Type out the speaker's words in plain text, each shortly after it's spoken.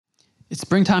It's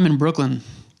springtime in Brooklyn.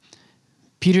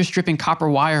 Peter's stripping copper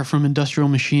wire from industrial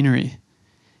machinery.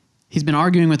 He's been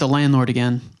arguing with the landlord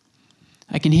again.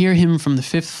 I can hear him from the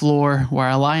 5th floor where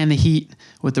I lie in the heat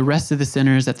with the rest of the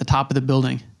sinners at the top of the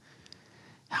building.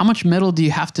 How much metal do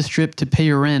you have to strip to pay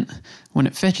your rent when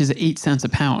it fetches 8 cents a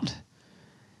pound?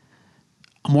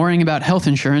 I'm worrying about health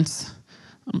insurance.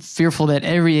 I'm fearful that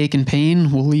every ache and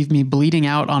pain will leave me bleeding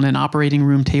out on an operating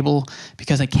room table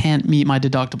because I can't meet my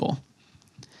deductible.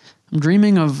 I'm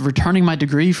dreaming of returning my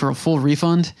degree for a full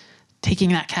refund,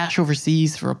 taking that cash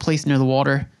overseas for a place near the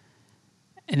water,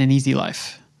 and an easy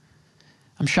life.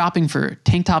 I'm shopping for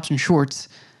tank tops and shorts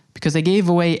because I gave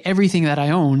away everything that I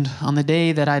owned on the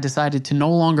day that I decided to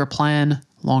no longer plan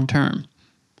long term.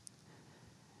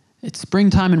 It's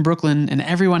springtime in Brooklyn and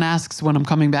everyone asks when I'm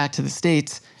coming back to the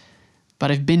States,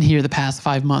 but I've been here the past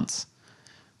 5 months.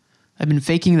 I've been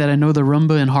faking that I know the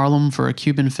Rumba in Harlem for a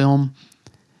Cuban film.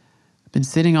 Been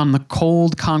sitting on the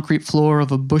cold concrete floor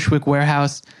of a Bushwick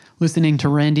warehouse listening to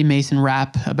Randy Mason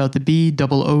rap about the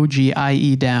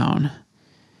BOOGIE down.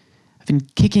 I've been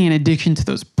kicking an addiction to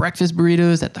those breakfast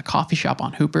burritos at the coffee shop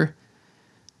on Hooper.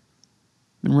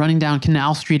 Been running down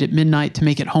Canal Street at midnight to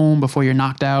make it home before you're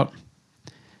knocked out.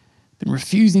 Been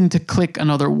refusing to click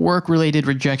another work-related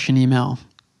rejection email.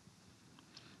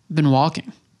 Been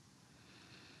walking.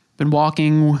 Been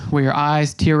walking where your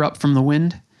eyes tear up from the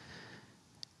wind.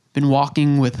 Been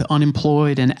walking with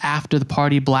unemployed and after the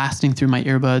party blasting through my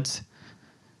earbuds.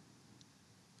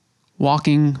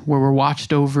 Walking where we're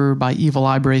watched over by evil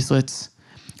eye bracelets.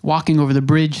 Walking over the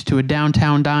bridge to a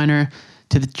downtown diner,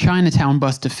 to the Chinatown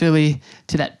bus to Philly,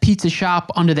 to that pizza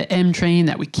shop under the M train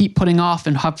that we keep putting off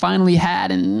and have finally had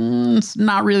and it's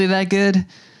not really that good.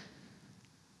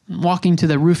 Walking to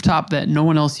the rooftop that no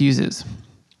one else uses.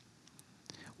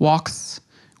 Walks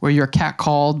where you're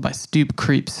catcalled by stoop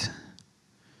creeps.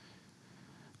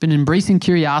 Been embracing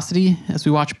curiosity as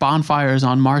we watch bonfires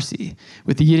on Marcy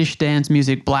with the Yiddish dance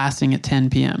music blasting at 10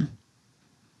 p.m.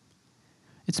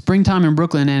 It's springtime in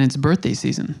Brooklyn and it's birthday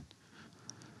season.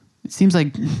 It seems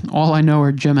like all I know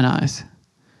are Geminis.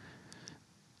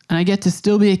 And I get to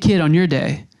still be a kid on your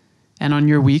day and on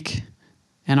your week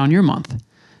and on your month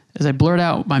as I blurt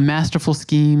out my masterful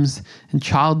schemes and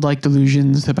childlike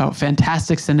delusions about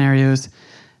fantastic scenarios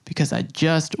because I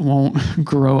just won't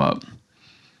grow up.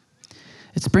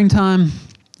 It's springtime,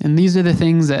 and these are the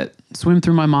things that swim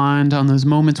through my mind on those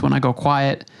moments when I go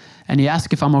quiet, and you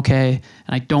ask if I'm okay,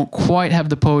 and I don't quite have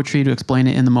the poetry to explain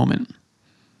it in the moment.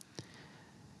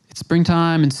 It's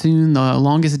springtime, and soon the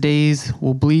longest days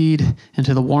will bleed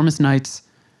into the warmest nights,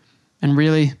 and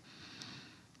really,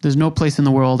 there's no place in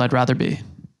the world I'd rather be.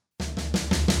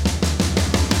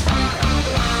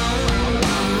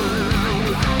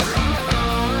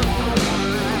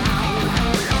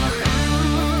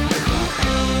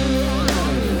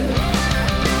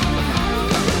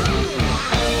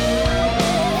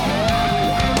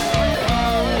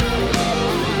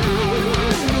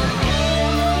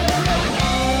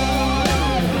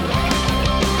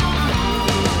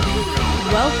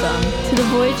 Welcome to the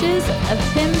Voyages of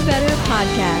Tim Vetter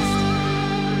podcast.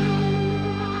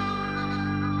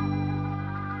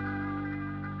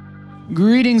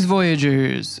 Greetings,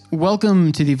 Voyagers.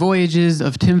 Welcome to the Voyages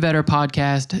of Tim Vetter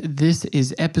podcast. This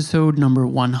is episode number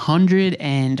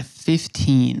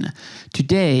 115.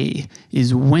 Today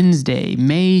is Wednesday,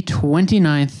 May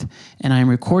 29th, and I'm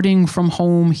recording from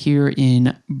home here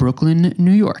in Brooklyn,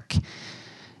 New York.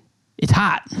 It's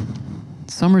hot.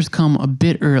 Summer's come a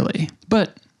bit early,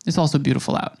 but it's also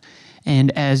beautiful out.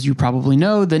 And as you probably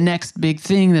know, the next big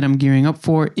thing that I'm gearing up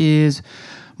for is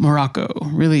Morocco.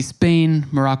 Really, Spain,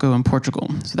 Morocco, and Portugal.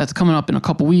 So that's coming up in a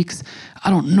couple weeks.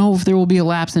 I don't know if there will be a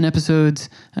lapse in episodes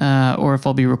or if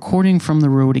I'll be recording from the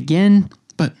road again,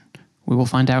 but we will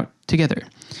find out together.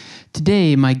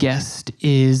 Today, my guest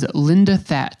is Linda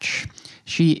Thach.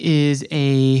 She is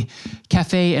a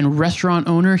cafe and restaurant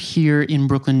owner here in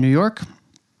Brooklyn, New York.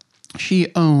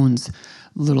 She owns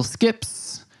Little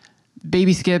Skips,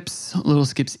 Baby Skips, Little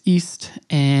Skips East,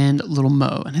 and Little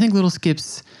Mo. And I think Little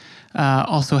Skips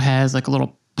also has like a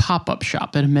little pop-up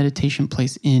shop at a meditation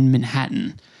place in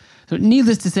Manhattan. So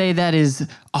needless to say, that is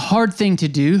a hard thing to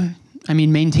do. I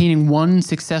mean, maintaining one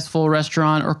successful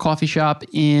restaurant or coffee shop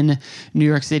in New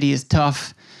York City is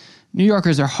tough. New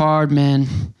Yorkers are hard, man.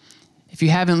 If you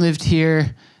haven't lived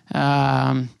here,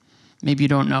 maybe you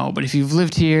don't know, but if you've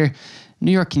lived here,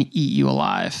 New York can eat you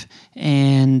alive.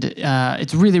 And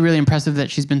it's really, really impressive that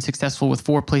she's been successful with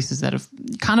 4 places that have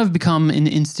kind of become an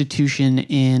institution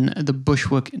in the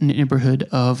Bushwick neighborhood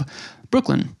of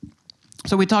Brooklyn.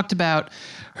 So we talked about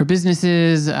her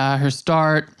businesses, her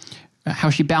start, how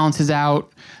she balances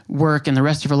out work and the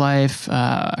rest of her life,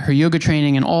 her yoga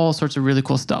training, and all sorts of really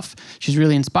cool stuff. She's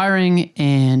really inspiring,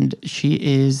 and she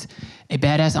is a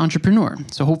badass entrepreneur.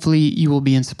 So hopefully you will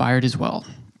be inspired as well.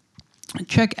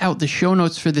 Check out the show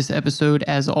notes for this episode,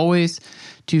 as always,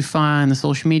 to find the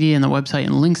social media and the website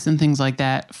and links and things like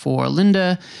that for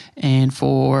Linda and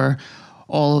for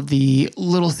all of the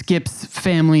Little Skips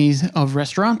families of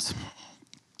restaurants.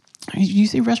 You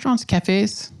say restaurants?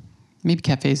 Cafes? Maybe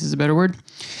cafes is a better word.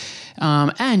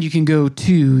 And you can go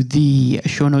to the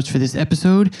show notes for this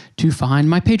episode to find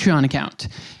my Patreon account.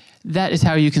 That is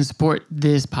how you can support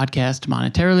this podcast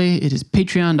monetarily. It is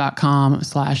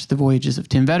patreon.com/The Voyages of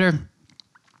Tim Vetter.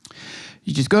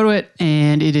 You just go to it,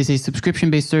 and it is a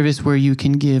subscription-based service where you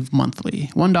can give monthly.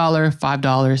 $1,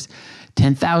 $5,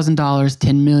 $10,000,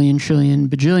 10 million, trillion,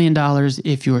 bajillion dollars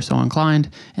if you are so inclined,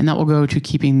 and that will go to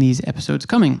keeping these episodes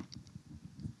coming.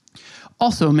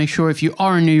 Also, make sure if you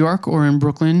are in New York or in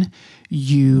Brooklyn,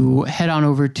 you head on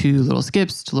over to Little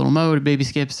Skips, to Little Mo, to Baby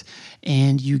Skips,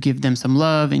 and you give them some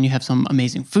love, and you have some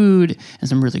amazing food and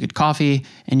some really good coffee,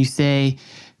 and you say,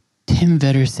 Tim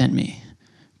Vetter sent me.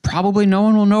 Probably no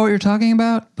one will know what you're talking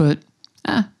about, but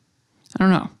I don't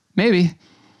know. Maybe.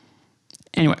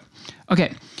 Anyway,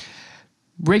 okay.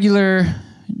 Regular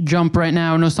jump right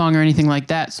now, no song or anything like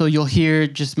that, so you'll hear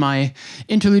just my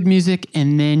interlude music,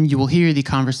 and then you will hear the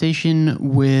conversation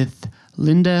with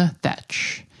Linda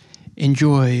Thach.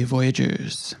 Enjoy,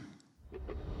 Voyagers.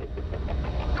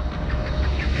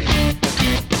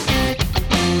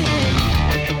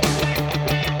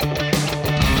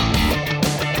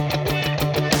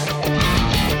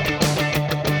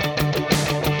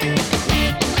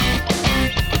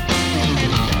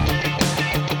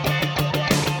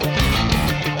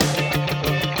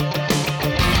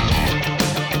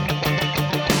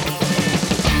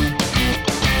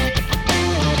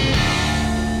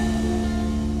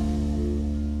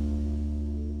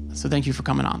 So thank you for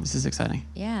coming on. This is exciting.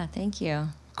 Yeah, thank you.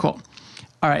 Cool.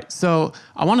 All right. So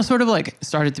I want to sort of like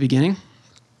start at the beginning.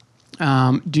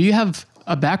 Do you have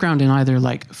a background in either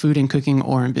like food and cooking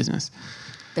or in business?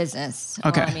 Business.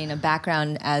 Okay. Well, I mean, a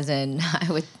background as in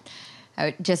I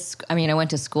went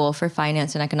to school for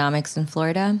finance and economics in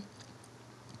Florida.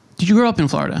 Did you grow up in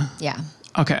Florida? Yeah.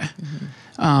 Okay.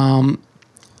 Mm-hmm.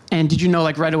 And did you know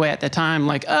like right away at that time,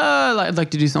 like, I'd like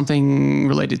to do something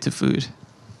related to food?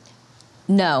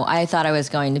 No, I thought I was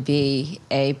going to be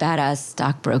a badass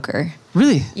stockbroker.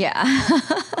 Really? Yeah.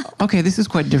 Okay, this is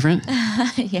quite different.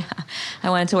 Yeah. I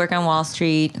wanted to work on Wall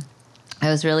Street. I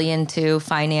was really into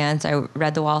finance. I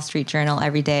read the Wall Street Journal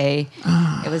every day.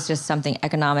 It was just something,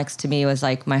 economics to me was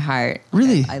like my heart.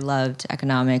 Really? I loved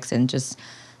economics and just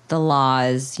the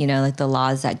laws, like the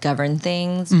laws that govern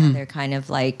things. Mm-hmm. And they're kind of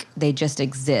like, they just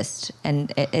exist.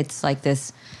 And it's like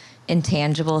this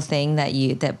intangible thing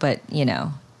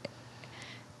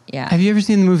yeah. Have you ever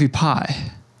seen the movie Pi?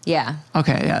 Yeah.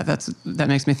 Okay, yeah, that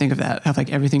makes me think of that. How like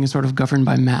everything is sort of governed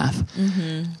by math.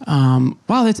 Mm-hmm.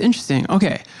 Wow, that's interesting.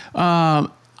 Okay, I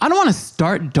don't want to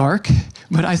start dark,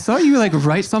 but I saw you like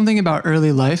write something about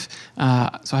early life,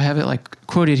 so I have it like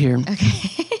quoted here.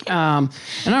 Okay. And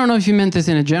I don't know if you meant this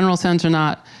in a general sense or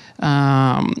not,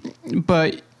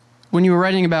 but when you were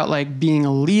writing about like being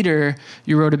a leader,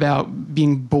 you wrote about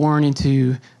being born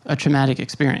into a traumatic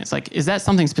experience. Like, is that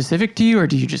something specific to you, or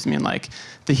do you just mean like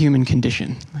the human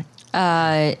condition?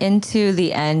 Into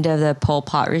the end of the Pol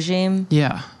Pot regime.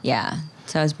 Yeah. Yeah.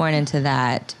 So I was born into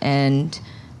that, and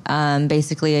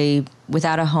basically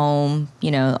without a home,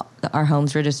 our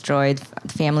homes were destroyed.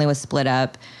 The family was split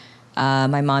up.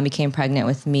 My mom became pregnant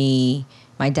with me.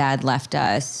 My dad left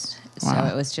us. Wow. So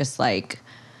it was just like,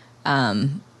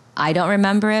 I don't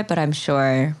remember it, but I'm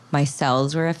sure my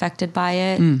cells were affected by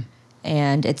it. Mm.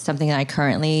 And it's something that I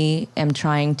currently am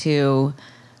trying to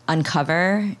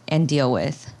uncover and deal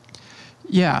with.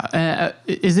 Yeah.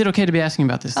 Is it okay to be asking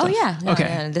about this stuff? Oh, yeah. No, okay,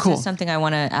 no. This cool. is something I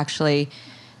want to actually...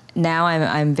 Now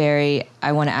I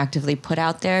want to actively put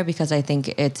out there because I think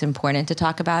it's important to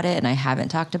talk about it, and I haven't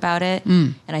talked about it.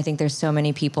 Mm. And I think there's so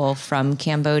many people from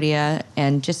Cambodia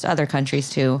and just other countries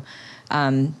too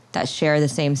that share the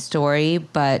same story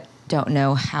but don't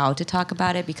know how to talk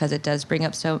about it because it does bring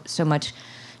up so much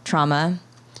trauma.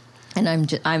 And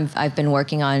I've been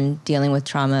working on dealing with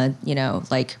trauma,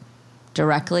 like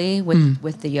directly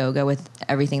with the yoga, with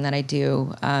everything that I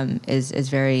do is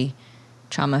very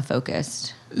trauma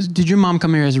focused. Did your mom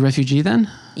come here as a refugee then?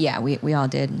 Yeah, we all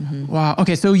did. Mm-hmm. Wow.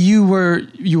 Okay, so you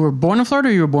were born in Florida,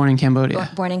 or you were born in Cambodia?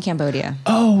 Born in Cambodia.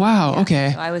 Oh, wow. Yeah.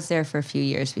 Okay. So I was there for a few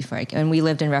years before and we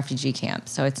lived in refugee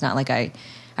camps. So it's not like I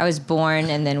was born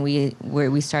and then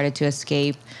we started to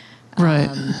escape Right.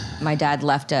 My dad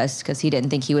left us because he didn't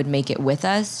think he would make it with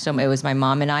us. So it was my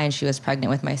mom and I, and she was pregnant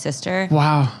with my sister.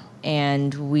 Wow.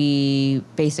 And we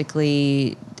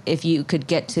basically, if you could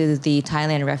get to the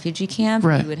Thailand refugee camp,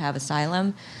 Right. you would have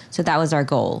asylum. So that was our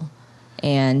goal.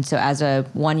 And so as a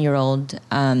 1-year-old,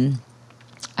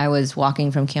 I was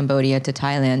walking from Cambodia to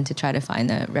Thailand to try to find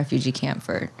the refugee camp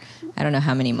for, I don't know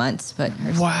how many months, but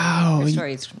her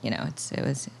story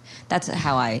is, that's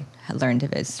how I learned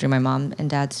of it, is through my mom and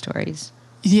dad's stories.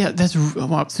 Yeah,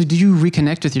 wow. So did you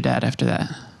reconnect with your dad after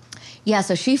that? Yeah,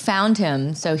 so she found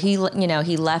him. So he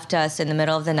left us in the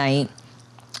middle of the night.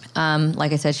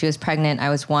 Like I said, she was pregnant. I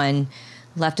was 1,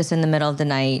 left us in the middle of the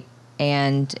night.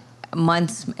 And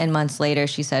months and months later,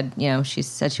 she said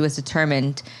she was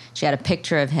determined. She had a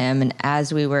picture of him. And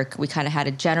as we kind of had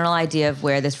a general idea of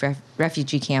where this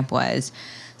refugee camp was.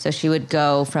 So she would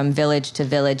go from village to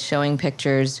village showing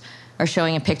pictures, or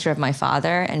showing a picture of my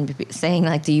father and saying,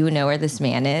 like, do you know where this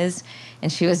man is?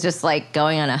 And she was just like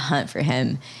going on a hunt for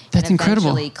him. That's and incredible.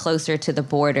 Eventually, closer to the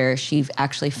border, she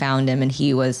actually found him, and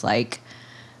he was like,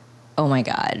 oh my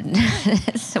God,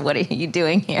 so what are you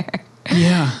doing here?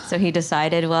 Yeah. So he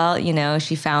decided, well,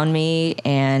 she found me,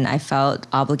 and I felt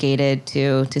obligated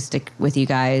to stick with you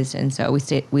guys. And so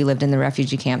we lived in the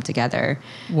refugee camp together.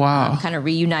 Wow. Kind of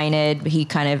reunited. He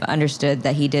kind of understood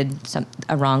that he did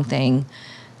a wrong thing.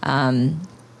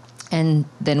 And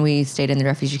then we stayed in the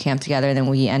refugee camp together. And then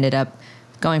we ended up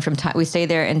going we stayed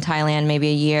there in Thailand maybe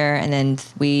a year, and then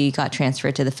we got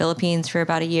transferred to the Philippines for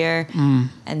about a year.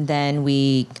 And then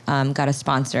we got a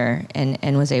sponsor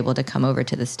and was able to come over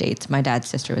to the States. My dad's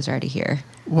sister was already here.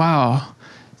 Wow.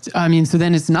 I mean, so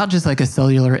then it's not just like a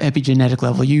cellular epigenetic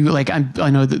level. You I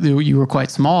know that you were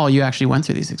quite small. You actually went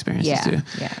through these experiences too.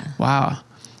 Yeah. Wow.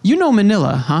 You know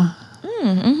Manila, huh?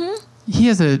 Mm-hmm. He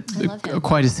has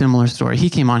quite a similar story.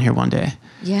 He came on here one day.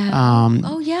 Yeah.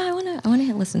 I want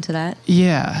to listen to that.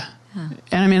 Yeah.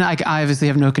 And I mean, I obviously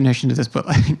have no connection to this, but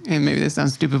and maybe this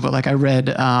sounds stupid, but I read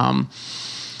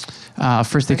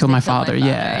First They Killed My Father.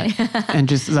 Yeah. Right? And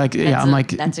just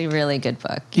that's a really good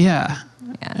book. Yeah.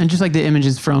 And just the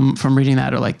images from reading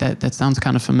that are that sounds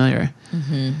kind of familiar.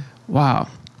 Mm-hmm. Wow.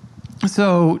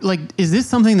 So is this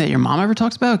something that your mom ever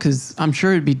talks about? Because I'm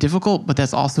sure it'd be difficult, but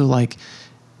that's also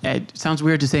it sounds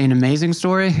weird to say an amazing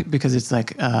story because it's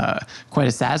quite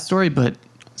a sad story, but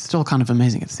still kind of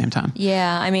amazing at the same time.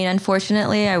 Yeah, I mean,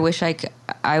 unfortunately, I wish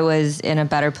I was in a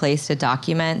better place to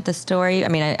document the story. I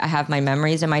mean, I have my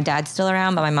memories, and my dad's still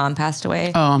around, but my mom passed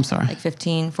away. Oh, I'm sorry.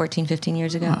 15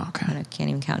 years ago. Oh, okay. I can't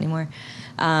even count anymore.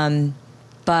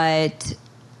 But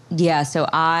yeah, so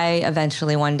I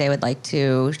eventually one day would like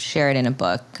to share it in a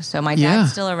book. So my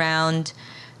dad's still around.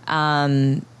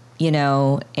 And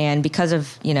because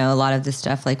of, a lot of this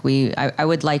stuff, I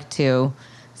would like to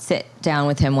sit down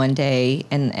with him one day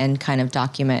and kind of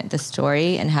document the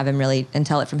story and have him and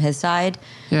tell it from his side.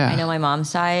 Yeah. I know my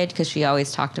mom's side because she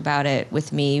always talked about it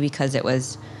with me because it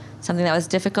was something that was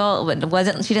difficult, but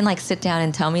she didn't sit down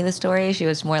and tell me the story. She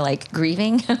was more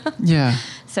grieving. Yeah.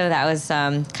 So that was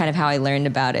kind of how I learned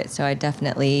about it. So I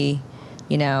definitely,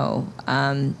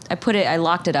 I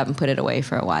locked it up and put it away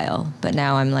for a while, but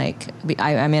now I'm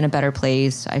I'm in a better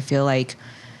place. I feel like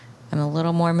I'm a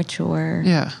little more mature.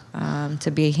 Yeah.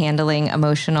 To be handling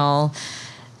emotional,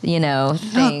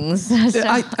 things. So.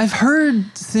 I've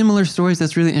heard similar stories.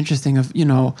 That's really interesting of,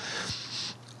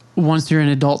 once you're an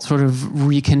adult sort of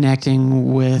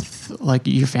reconnecting with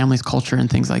your family's culture and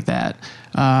things like that.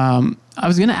 I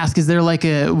was going to ask, is there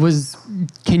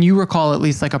can you recall at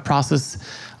least a process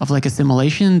of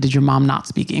assimilation? Did your mom not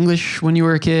speak English when you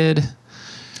were a kid?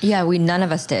 Yeah, none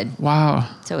of us did. Wow.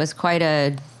 So it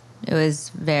was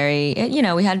very,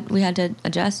 we had to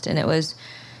adjust, and it was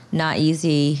not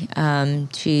easy.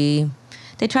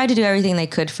 They tried to do everything they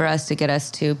could for us to get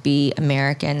us to be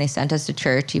American. They sent us to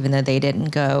church, even though they didn't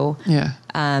go. Yeah.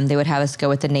 They would have us go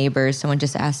with the neighbors. Someone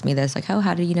just asked me this,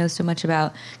 how do you know so much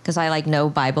about, because I know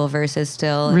Bible verses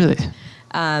still. Really? So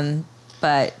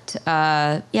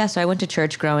I went to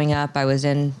church growing up. I was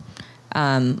in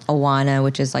Awana,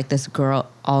 which is this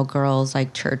all girls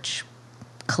church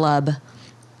club.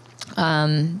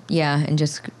 And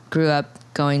just grew up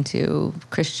going to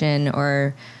Christian,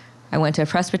 or I went to a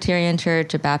Presbyterian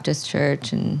church, a Baptist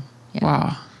church, and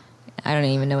wow. I don't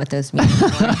even know what those mean.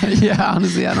 Yeah,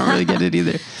 honestly, I don't really get it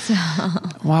either.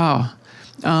 Wow.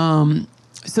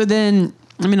 So then,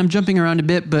 I mean, I'm jumping around a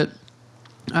bit, but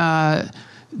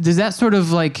does that sort of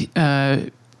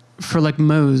for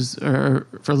Mo's or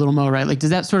for Little Mo, right? Does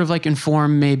that sort of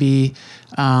inform maybe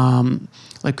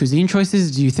cuisine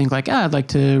choices? Do you think I'd like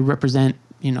to represent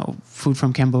food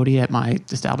from Cambodia at my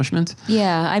establishment.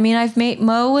 Yeah, I mean,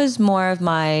 Mo was more of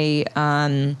my,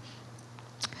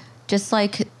 just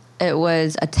like it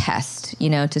was a test,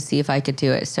 to see if I could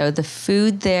do it. So the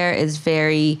food there is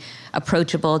very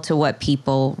approachable to what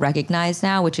people recognize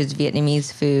now, which is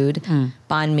Vietnamese food.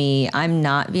 Banh mi. I'm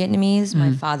not Vietnamese.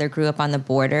 My father grew up on the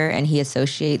border, and he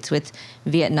associates with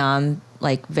Vietnam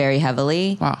like very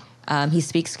heavily. Wow. He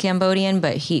speaks Cambodian,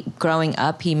 but growing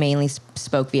up, he mainly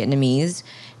spoke Vietnamese.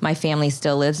 My family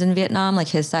still lives in Vietnam. Like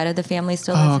his side of the family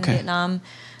still lives in Vietnam.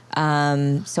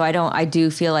 So I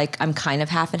do feel like I'm kind of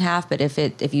half and half, but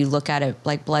if you look at it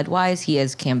like blood wise, he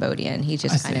is Cambodian. He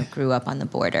just kind of grew up on the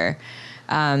border.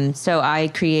 So I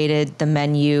created the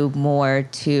menu more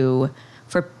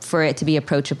for it to be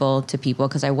approachable to people,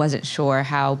 because I wasn't sure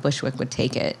how Bushwick would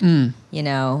take it,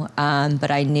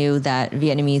 but I knew that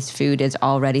Vietnamese food is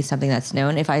already something that's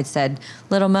known. If I had said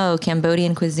Little Mo,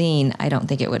 Cambodian cuisine, I don't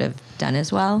think it would have done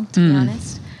as well, to be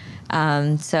honest.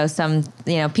 So some,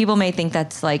 people may think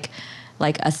that's like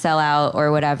a sellout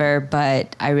or whatever,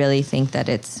 but I really think that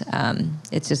it's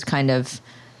just kind of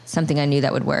something I knew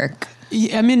that would work.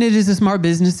 Yeah, I mean, it is a smart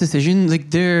business decision.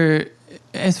 Like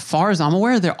as far as I'm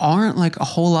aware, there aren't like a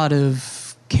whole lot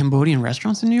of Cambodian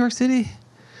restaurants in New York City.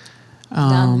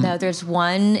 No, there's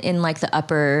one in like the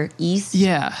Upper East.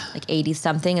 Yeah. Like 80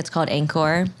 something. It's called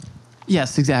Angkor.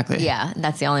 Yes, exactly. Yeah,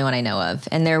 that's the only one I know of.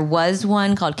 And there was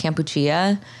one called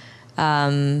Kampuchea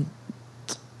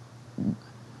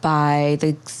by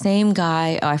the same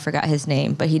guy. Oh, I forgot his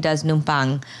name, but he does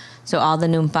numpang. So all the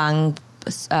numpang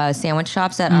sandwich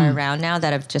shops that are around now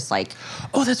that have just like...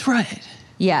 Oh, that's right.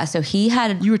 Yeah, so he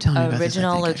had you were telling me an about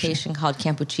original this, location called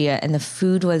Kampuchea, and the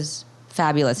food was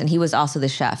fabulous. And he was also the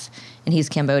chef, and he's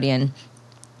Cambodian.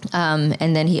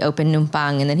 And then he opened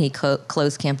Numpang, and then he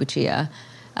closed Kampuchea.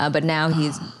 But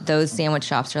now those sandwich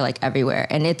shops are like everywhere,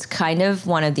 and it's kind of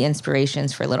one of the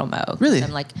inspirations for Little Mo. Really?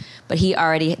 I'm like, but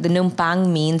the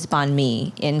Numpang means banh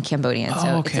mi in Cambodian,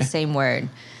 so it's the same word.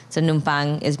 So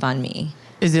Numpang is banh mi.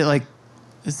 Is it like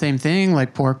the same thing,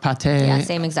 like pork pate? Yeah,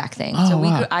 same exact thing. Oh,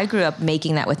 so I grew up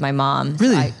making that with my mom.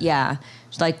 Really? So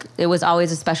like it was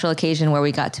always a special occasion where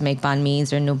we got to make banh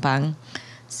mi's or numpang.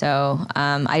 So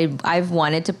I've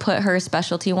wanted to put her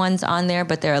specialty ones on there,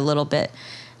 but they're a little bit.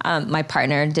 My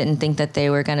partner didn't think that they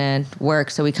were gonna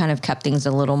work, so we kind of kept things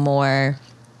a little more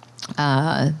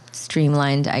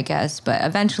streamlined, I guess. But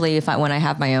eventually, when I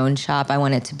have my own shop, I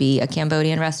want it to be a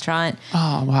Cambodian restaurant.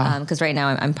 Oh, wow. Because right now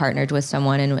I'm partnered with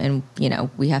someone, and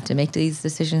we have to make these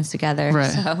decisions together.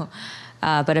 Right. So,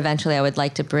 but eventually, I would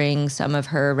like to bring some of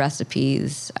her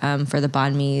recipes for the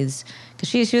banh mi's, because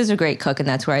she was a great cook, and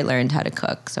that's where I learned how to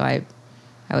cook. So I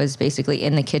was basically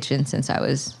in the kitchen since I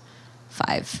was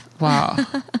 5. Wow.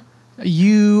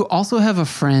 You also have a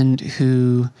friend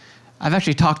who I've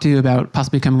actually talked to about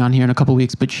possibly coming on here in a couple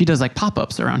weeks, but she does like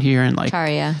pop-ups around here and like...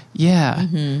 Charia. Yeah.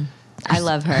 Mm-hmm. I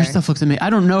love her. Her stuff looks amazing. I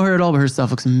don't know her at all, but her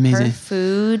stuff looks amazing. Her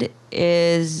food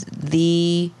is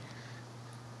the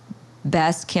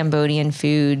best Cambodian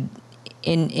food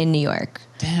in New York.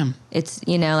 Damn. It's,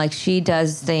 like she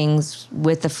does things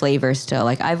with the flavor still.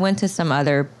 Like I've went to some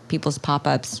other people's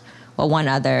pop-ups, well, one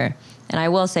other, and I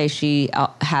will say she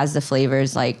has the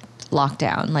flavors like locked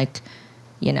down. Like,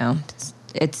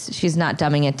 she's not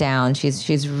dumbing it down.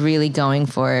 She's really going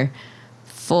for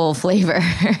full flavor.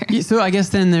 So I guess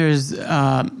then there's,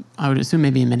 I would assume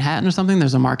maybe in Manhattan or something,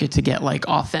 there's a market to get like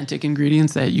authentic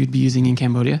ingredients that you'd be using in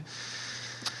Cambodia.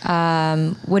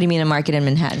 What do you mean a market in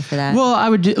Manhattan for that? Well, I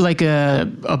would do like a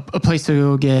place to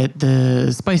go get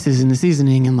the spices and the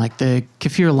seasoning and like the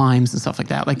kaffir limes and stuff like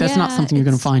that. Like that's not something you're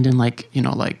going to find in like,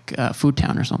 Food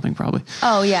Town or something probably.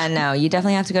 Oh yeah, no, you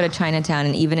definitely have to go to Chinatown,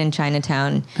 and even in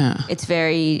Chinatown,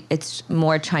 it's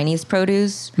more Chinese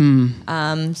produce.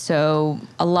 So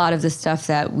a lot of the stuff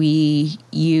that we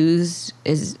use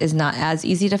is not as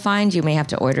easy to find. You may have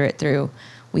to order it through.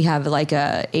 We have like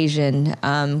a Asian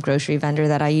grocery vendor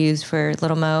that I use for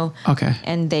Little Mo. Okay.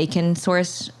 And they can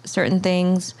source certain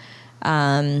things.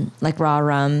 Like raw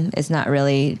rum is not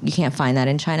really, you can't find that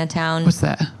in Chinatown. What's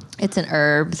that? It's an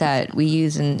herb that we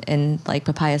use in like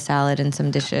papaya salad and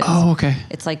some dishes. Oh, okay.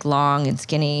 It's like long and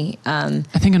skinny. I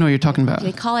think I know what you're talking about.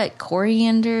 They call it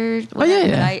coriander. Oh,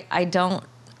 yeah. But I don't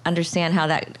understand how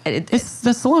that... That's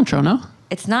cilantro, no?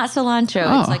 It's not cilantro.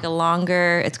 Oh. It's like a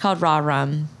longer... It's called raw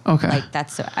rum. Okay. Like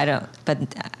that's... I don't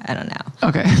know.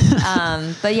 Okay.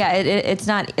 But yeah, it's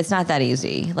not that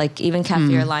easy. Like even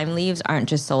kaffir lime leaves aren't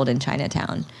just sold in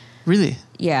Chinatown. Really?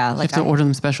 Yeah. You have to order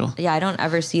them special. Yeah, I don't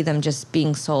ever see them just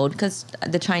being sold because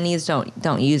the Chinese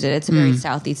don't use it. It's a very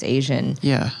Southeast Asian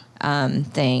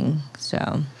thing.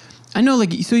 So... I know,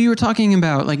 like, so you were talking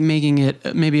about like making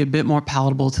it maybe a bit more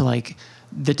palatable to like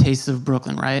the tastes of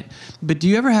Brooklyn, right? But do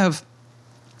you ever have,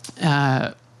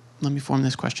 let me form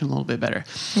this question a little bit better.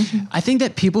 I think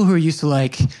that people who are used to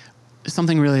like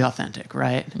something really authentic,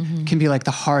 right, can be like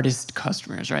the hardest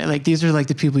customers, right? Like these are like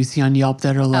the people you see on Yelp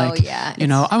that are like, yeah, you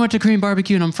know, I went to Korean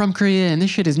barbecue and I'm from Korea and this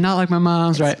shit is not like my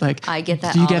mom's, right? Like, I get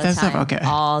that do you all get the that time, stuff? Okay.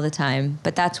 all the time.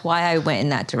 But that's why I went in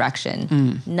that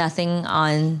direction. Nothing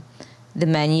on the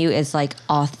menu is like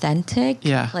authentic.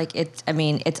 Yeah. Like it's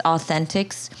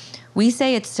authentic. We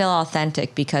say it's still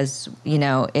authentic because, you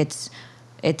know, it's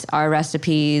our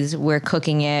recipes, we're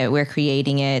cooking it, we're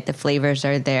creating it, the flavors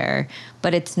are there,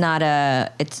 but it's not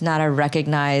a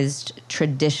recognized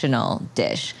traditional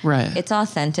dish. Right. It's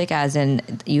authentic as in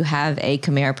you have a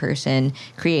Khmer person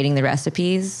creating the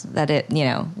recipes that it, you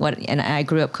know, and I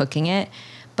grew up cooking it,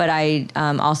 but I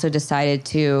also decided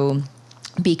to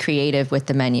be creative with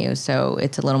the menu, so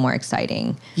it's a little more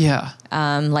exciting. Yeah.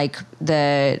 Like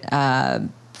the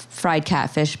fried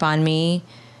catfish banh mi.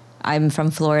 I'm from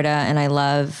Florida and I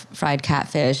love fried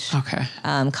catfish. Okay.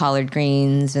 Collard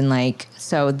greens and like,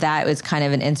 so that was kind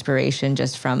of an inspiration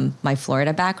just from my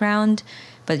Florida background,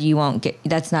 but you won't get,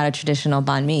 that's not a traditional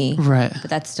banh mi. Right. But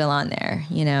that's still on there,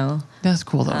 you know? That's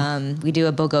cool though. We do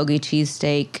a bulgogi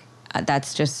cheesesteak.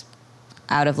 That's just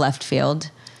out of left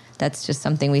field. That's just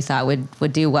something we thought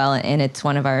would do well, and it's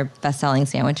one of our best-selling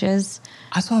sandwiches.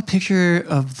 I saw a picture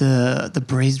of the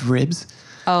braised ribs.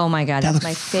 Oh my God, That that's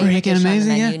looks my favorite dish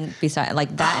amazing, on the yeah? menu. Beside,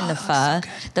 like that and the pho. so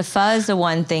good. The pho is the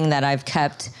one thing that I've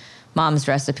kept Mom's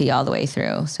recipe all the way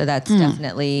through. So that's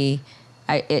definitely,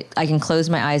 I can close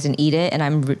my eyes and eat it, and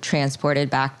I'm transported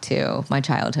back to my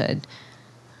childhood.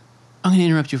 I'm going to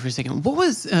interrupt you for a second. What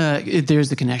was,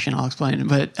 there's a connection, I'll explain it,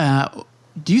 but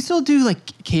do you still do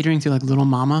like catering to like Little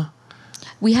Mama?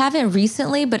 We haven't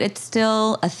recently, but it's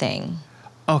still a thing.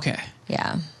 Okay.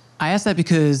 Yeah. I asked that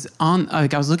because I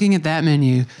was looking at that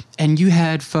menu and you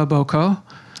had pho boko,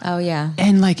 Oh yeah.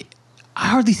 and like I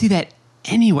hardly see that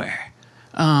anywhere.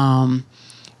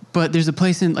 But there's a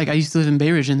place in, like, I used to live in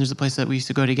Bay Ridge, and there's a place that we used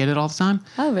to go to get it all the time.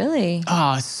 Oh really?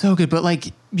 Oh, it's so good. But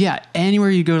like, yeah, anywhere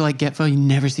you go to like get pho, you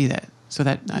never see that. So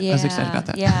that I was excited about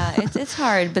that. Yeah, it's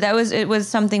hard, but it was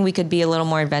something we could be a little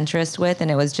more adventurous with,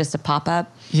 and it was just a pop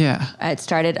up. Yeah. It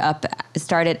started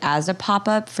as a pop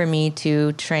up for me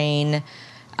to train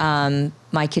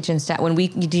my kitchen staff.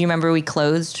 Do you remember we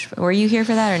closed? Were you here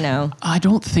for that or no? I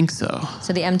don't think so.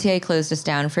 So the MTA closed us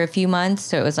down for a few months.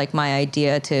 So it was like my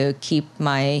idea to keep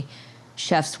my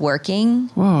chefs working.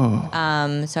 Whoa.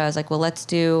 So I was like, well, let's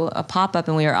do a pop up,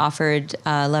 and we were offered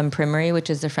L'Imprimerie, which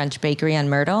is the French bakery on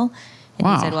Myrtle. And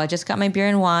Wow. he said, well, I just got my beer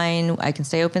and wine. I can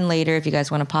stay open later if you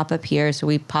guys want to pop up here. So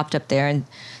we popped up there and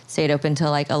stayed open till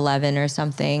like 11 or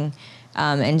something,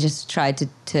 and just tried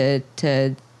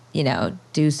to you know,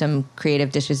 do some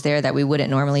creative dishes there that we wouldn't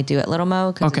normally do at Little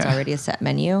Mo because it's already a set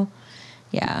menu.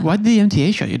 Yeah. Why did the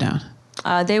MTA shut you down?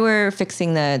 They were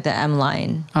fixing the M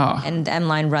line. Oh. And the M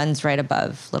line runs right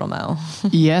above Little Mo.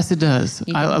 Yes, it does.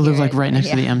 You I can live hear like it. right next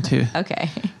to the Yeah. M2. Okay.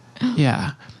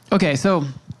 Yeah. Okay, so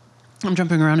I'm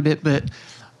jumping around a bit, but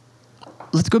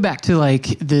let's go back to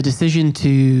like the decision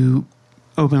to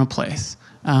open a place.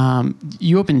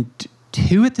 You opened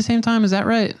two at the same time, is that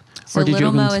right? So Or did you Little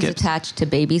open Mo is Skips? attached to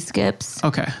Baby Skips.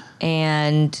 Okay.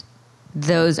 And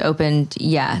those opened,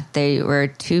 they were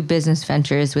two business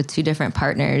ventures with two different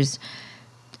partners.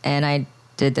 And I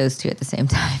did those two at the same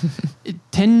time.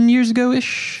 10 years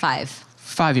ago-ish? 5.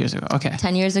 5 years ago, okay.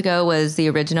 10 years ago was the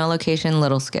original location,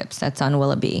 Little Skips. That's on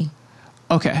Willoughby.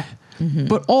 Okay.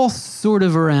 But all sort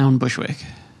of around Bushwick.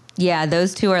 Yeah,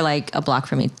 those two are like a block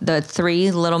from me. The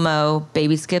 3 Little Mo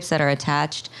Baby Skips that are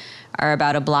attached are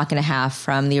about a block and a half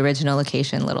from the original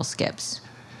location, Little Skips.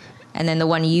 And then the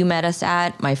one you met us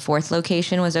at, my 4th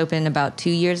location, was opened about 2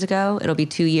 years ago. It'll be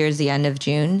 2 years the end of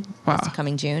June. Wow. This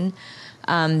coming June.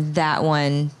 That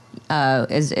one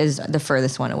is the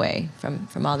furthest one away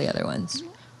from all the other ones.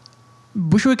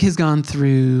 Bushwick has gone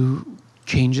through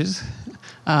changes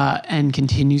and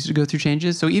continues to go through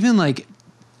changes. So even like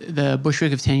the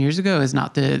Bushwick of 10 years ago is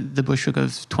not the Bushwick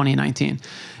of 2019,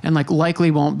 and like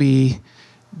likely won't be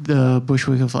the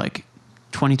Bushwick of like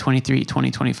 2023,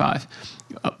 2025.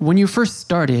 When you first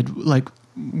started, like,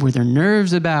 were there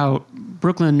nerves about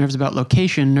Brooklyn, nerves about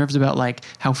location, nerves about like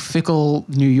how fickle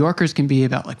New Yorkers can be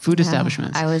about like food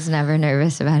establishments? I was never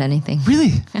nervous about anything.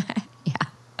 Really? Yeah.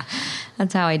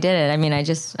 That's how I did it. I mean, I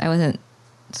wasn't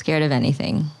scared of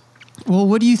anything. Well,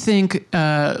 what do you think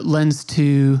lends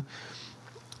to,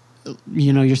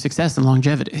 you know, your success and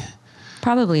longevity?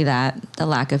 Probably the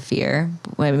lack of fear.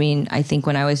 I mean, I think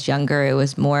when I was younger, it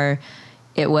was more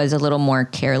it was a little more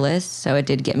careless. So it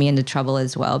did get me into trouble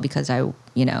as well because I,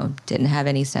 didn't have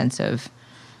any sense of,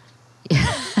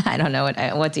 I don't know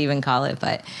what to even call it,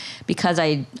 but because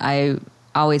I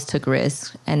always took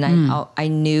risks and I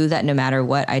knew that no matter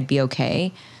what, I'd be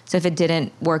okay. So if it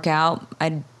didn't work out,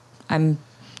 I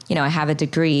have a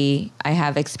degree, I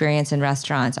have experience in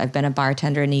restaurants, I've been a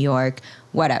bartender in New York,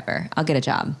 whatever, I'll get a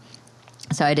job.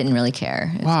 So I didn't really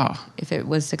care if it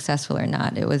was successful or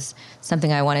not. It was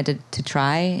something I wanted to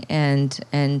try and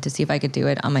to see if I could do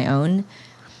it on my own.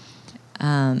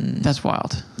 That's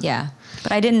wild. Yeah.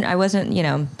 But I wasn't,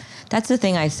 that's the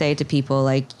thing I say to people,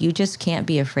 like, you just can't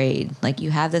be afraid. Like,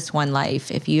 you have this one life.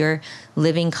 If you're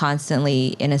living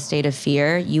constantly in a state of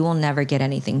fear, you will never get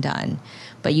anything done.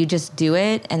 But you just do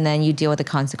it, and then you deal with the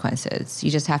consequences.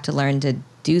 You just have to learn to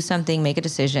do something, make a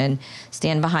decision,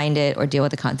 stand behind it, or deal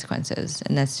with the consequences.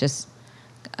 And that's just,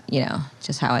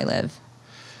 just how I live.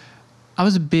 I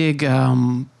was a big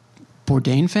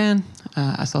Bourdain fan.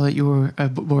 I saw that you were a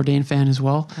Bourdain fan as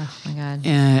well. Oh, my God.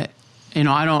 And,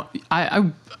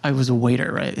 I was a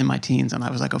waiter, right, in my teens, and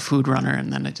I was like a food runner,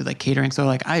 and then I did like catering. So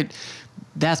like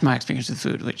that's my experience with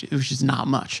food, which is not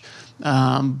much.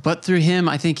 But through him,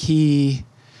 I think he,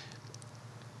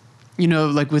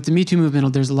 like with the Me Too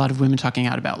movement, there's a lot of women talking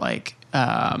out about like,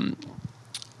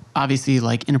 obviously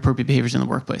like inappropriate behaviors in the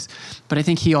workplace. But I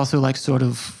think he also like sort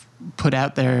of put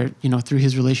out there, through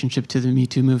his relationship to the Me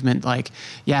Too movement, like,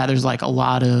 yeah, there's like a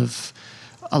lot of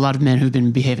men who've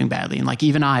been behaving badly. And like,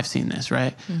 even I've seen this,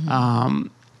 right? Mm-hmm.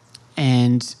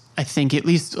 And I think at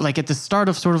least like at the start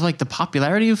of sort of like the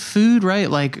popularity of food, right?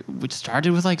 Like which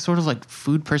started with like sort of like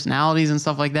food personalities and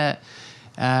stuff like that.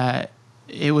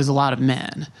 It was a lot of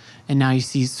men. And now you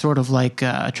see sort of like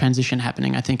a transition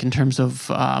happening, I think, in terms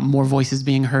of more voices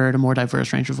being heard, a more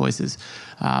diverse range of voices.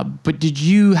 But did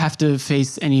you have to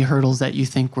face any hurdles that you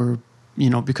think were,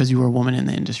 because you were a woman in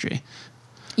the industry?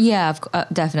 Yeah,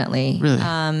 definitely. Really?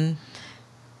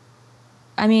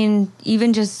 I mean,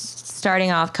 even just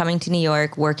starting off, coming to New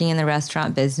York, working in the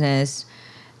restaurant business,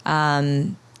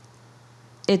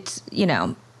 it's,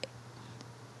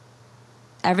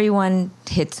 everyone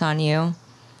hits on you.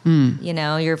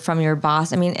 You're from your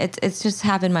boss. I mean, it's just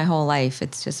happened my whole life.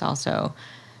 It's just also,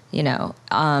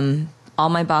 all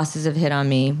my bosses have hit on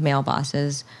me, male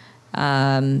bosses.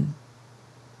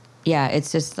 Yeah,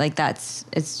 it's just like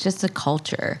it's just a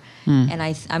culture. And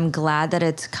I'm glad that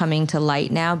it's coming to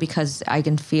light now because I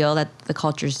can feel that the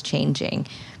culture's changing.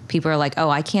 People are like, oh,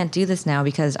 I can't do this now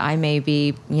because I may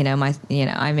be,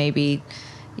 I may be,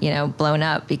 blown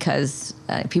up because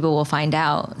people will find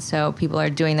out. So people are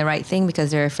doing the right thing because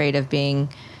they're afraid of being,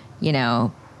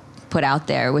 put out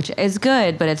there, which is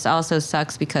good, but it also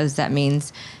sucks because that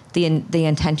means the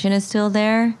intention is still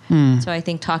there. So I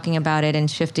think talking about it and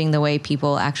shifting the way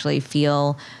people actually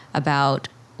feel about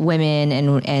women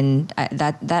and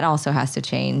that also has to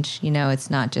change. It's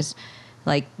not just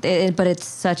like it, but it's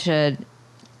such a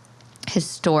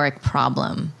historic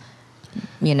problem.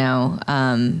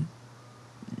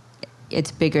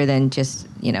 It's bigger than just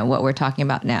what we're talking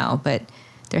about now, but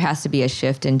there has to be a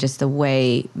shift in just the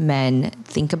way men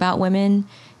think about women,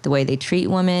 the way they treat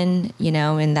women,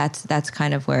 and that's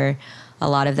kind of where a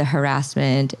lot of the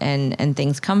harassment and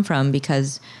things come from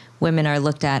because women are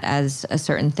looked at as a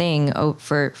certain thing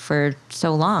for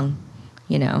so long,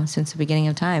 since the beginning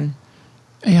of time.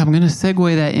 Yeah, I'm going to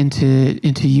segue that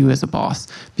into you as a boss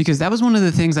because that was one of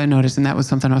the things I noticed, and that was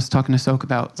something I was talking to Sok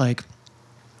about. Like,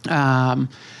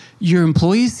 your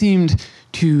employees seemed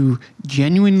to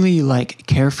genuinely like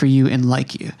care for you and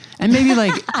like you, and maybe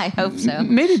like I hope so.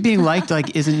 Maybe being liked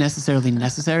like isn't necessarily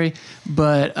necessary,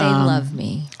 but they love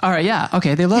me. All right, yeah,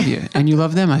 okay, they love you, and you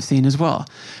love them. I've seen as well,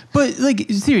 but like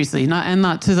seriously,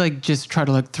 not to like just try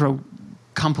to like throw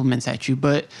compliments at you,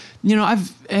 but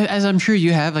as I'm sure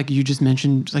you have, like you just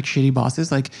mentioned, like shitty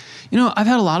bosses. Like I've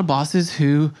had a lot of bosses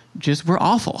who just were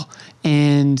awful,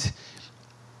 and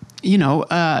no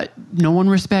one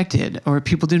respected, or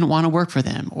people didn't want to work for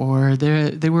them, or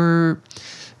their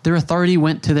authority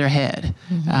went to their head.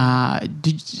 Mm-hmm.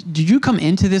 Did you come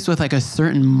into this with like a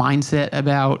certain mindset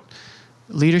about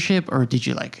leadership, or did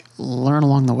you like learn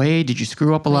along the way? Did you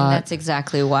screw up a lot? That's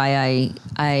exactly why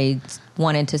I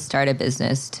wanted to start a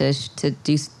business to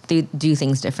do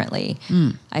things differently.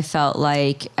 I felt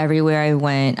like everywhere I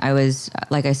went, I was,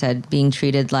 like I said, being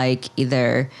treated like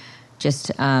either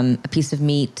just a piece of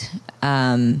meat,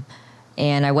 and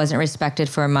I wasn't respected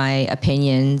for my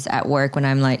opinions at work. When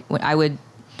I would,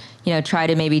 try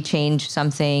to maybe change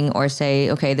something or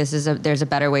say, okay, there's a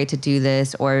better way to do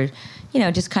this, or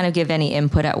just kind of give any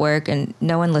input at work, and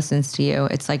no one listens to you.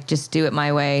 It's like, just do it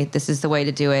my way. This is the way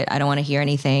to do it. I don't want to hear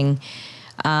anything.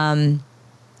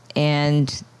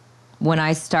 And when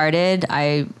I started,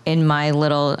 I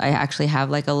actually have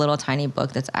like a little tiny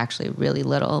book that's actually really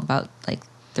little, about like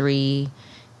 3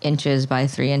 inches by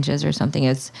 3 inches or something.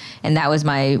 And that was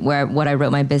what I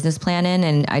wrote my business plan in.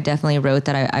 And I definitely wrote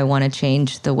that I want to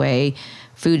change the way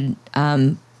food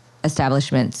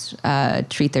establishments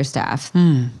treat their staff.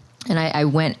 And I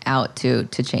went out to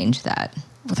change that.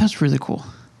 Well, that's really cool.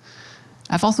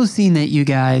 I've also seen that you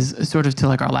guys, sort of to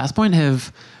like our last point,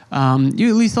 have you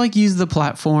at least like use the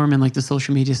platform and like the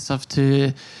social media stuff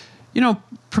to,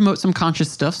 promote some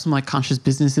conscious stuff, some like conscious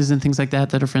businesses and things like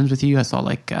that are friends with you. I saw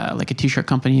like a t-shirt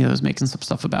company that was making some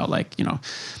stuff about like,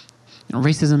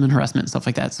 racism and harassment and stuff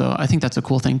like that. So I think that's a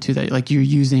cool thing too, that like you're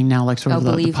using now like sort of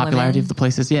the popularity of the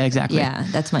places. Yeah, exactly. Yeah,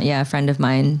 that's a friend of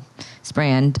mine's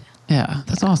brand. Yeah,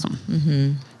 that's awesome.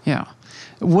 Mm-hmm. Yeah.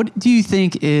 What do you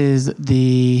think is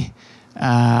the,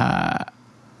 all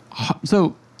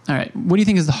right, what do you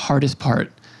think is the hardest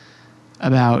part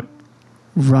about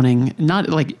running, not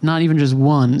even just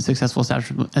one successful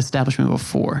establishment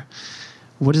before?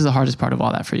 What is the hardest part of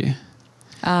all that for you?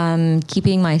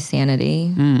 Keeping my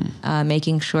sanity,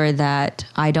 making sure that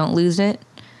I don't lose it.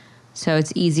 So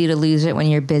it's easy to lose it when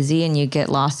you're busy and you get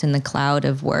lost in the cloud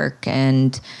of work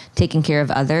and taking care of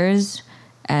others.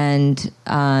 And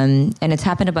it's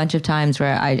happened a bunch of times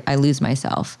where I lose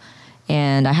myself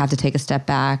and I have to take a step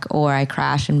back, or I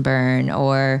crash and burn,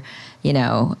 or,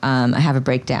 I have a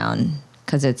breakdown,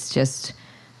 because it's just,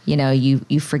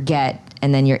 you forget,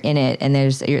 and then you're in it, and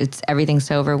everything's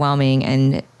so overwhelming,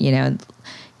 and,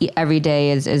 every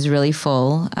day is really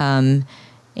full. And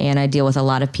I deal with a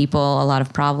lot of people, a lot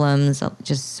of problems,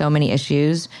 just so many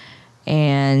issues.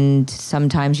 And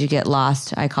sometimes you get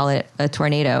lost. I call it a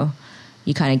tornado.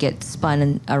 You kind of get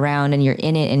spun around and you're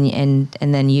in it,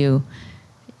 and then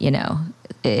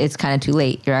it's kind of too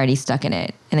late. You're already stuck in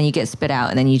it. And then you get spit out,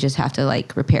 and then you just have to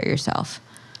like repair yourself.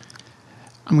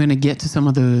 I'm going to get to some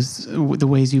of the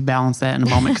ways you balance that in a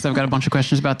moment, because I've got a bunch of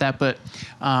questions about that. But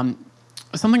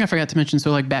something I forgot to mention,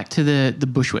 so like back to the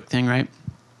Bushwick thing, right?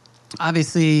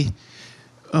 Obviously,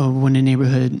 when a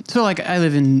neighborhood, so like I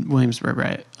live in Williamsburg,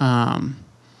 right?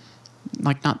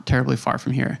 Like not terribly far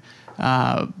from here.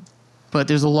 But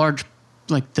there's a large,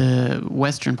 like the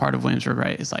western part of Williamsburg,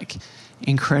 right, is like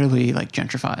incredibly like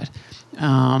gentrified.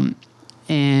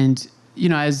 And,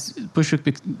 as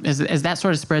Bushwick, as that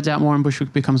sort of spreads out more and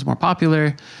Bushwick becomes more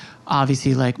popular,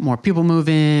 obviously like more people move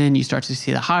in, you start to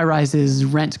see the high rises,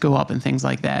 rents go up and things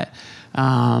like that.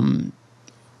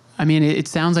 It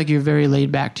sounds like you're very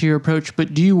laid back to your approach,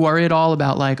 but do you worry at all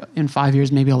about like in 5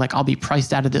 years, maybe like I'll be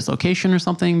priced out of this location or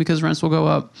something because rents will go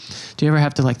up? Do you ever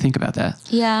have to like think about that?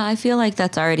 Yeah, I feel like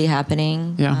that's already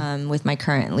happening. Yeah. With my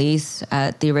current lease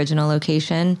at the original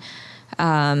location.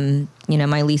 My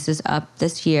lease is up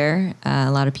this year.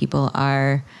 A lot of people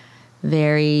are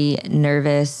very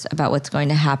nervous about what's going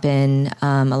to happen.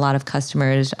 A lot of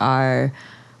customers are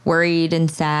worried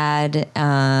and sad.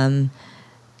 I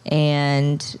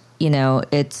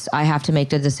have to make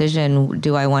the decision.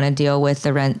 Do I want to deal with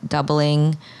the rent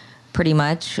doubling pretty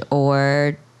much,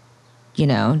 or,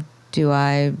 do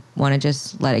I want to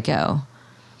just let it go?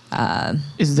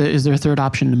 Is there a third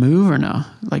option to move or no?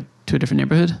 Like to a different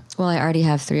neighborhood? Well, I already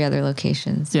have 3 other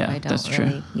locations. So yeah, I don't that's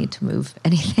really true. need to move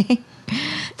anything.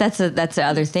 That's the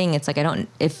other thing. It's like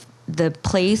if the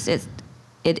place it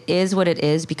is what it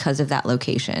is because of that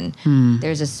location.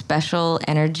 There's a special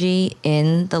energy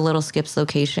in the Little Skips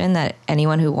location that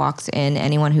anyone who walks in,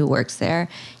 anyone who works there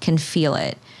can feel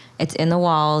it. It's in the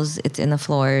walls, it's in the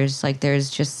floors. Like there's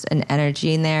just an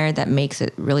energy in there that makes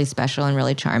it really special and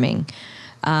really charming.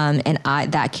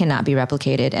 That cannot be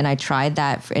replicated. And I tried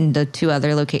that in the 2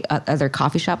 other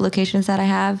coffee shop locations that I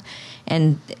have,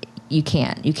 and you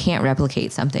can't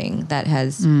replicate something that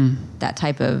has that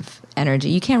type of energy.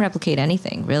 You can't replicate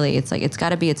anything, really. It's like, it's got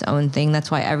to be its own thing. That's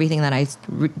why everything that I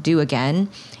do again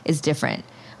is different.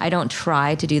 I don't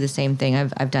try to do the same thing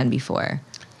I've done before.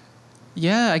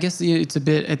 Yeah, I guess it's a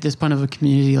bit at this point of a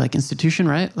community like institution,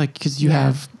 right? Like, because you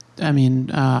have, you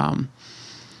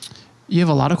have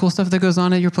a lot of cool stuff that goes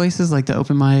on at your places, like the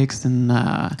open mics and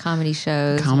comedy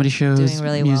shows. Doing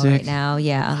really music. well right now.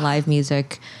 Yeah, live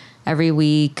music every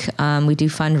week. We do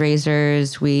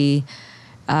fundraisers.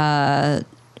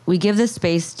 We give this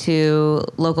space to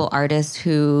local artists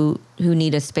who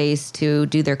need a space to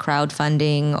do their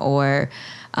crowdfunding or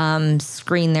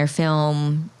screen their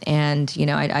film. And,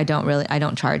 I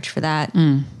don't charge for that.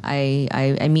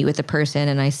 I meet with the person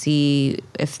and I see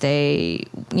if they,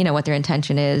 what their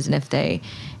intention is. And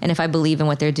if I believe in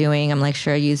what they're doing, I'm like,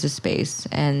 sure, use the space.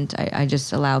 And I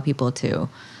just allow people to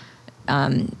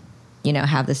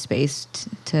have the space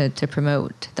to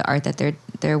promote the art that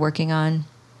they're working on.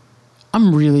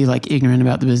 I'm really like ignorant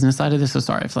about the business side of this, so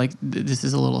sorry if like this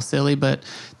is a little silly, but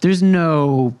there's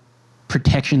no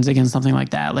protections against something like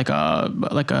that, like a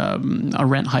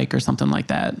rent hike or something like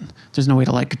that. There's no way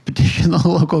to like petition the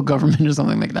local government or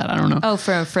something like that. I don't know. Oh,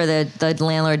 for the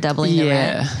landlord doubling the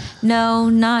rent?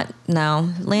 No.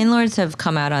 Landlords have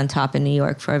come out on top in New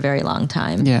York for a very long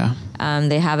time. Yeah.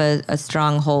 They have a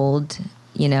strong hold,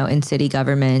 in city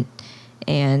government.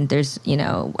 And there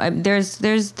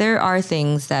are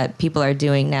things that people are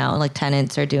doing now, like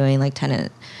tenants are doing, like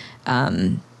tenant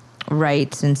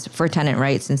rights and for tenant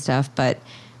rights and stuff. But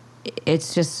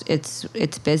it's just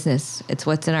it's business. It's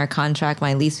what's in our contract.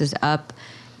 My lease is up,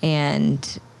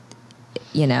 and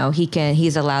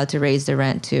he's allowed to raise the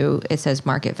rent to, it says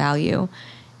market value,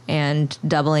 and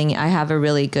doubling. I have a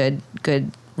really good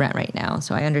rent right now,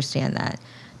 so I understand that.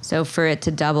 So for it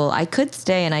to double, I could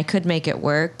stay and I could make it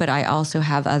work, but I also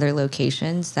have other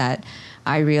locations that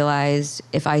I realize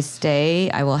if I stay,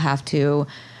 I will have to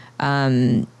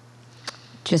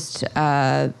just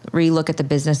relook at the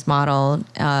business model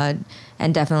and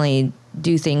definitely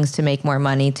do things to make more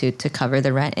money to cover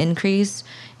the rent increase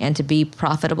and to be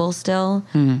profitable still.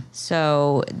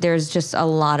 So there's just a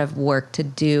lot of work to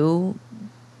do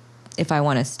if I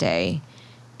want to stay.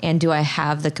 And do I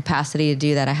have the capacity to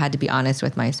do that? I had to be honest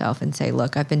with myself and say,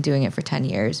 look, I've been doing it for 10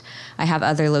 years. I have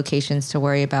other locations to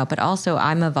worry about, but also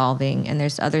I'm evolving and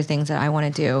there's other things that I want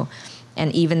to do.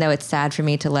 And even though it's sad for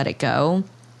me to let it go,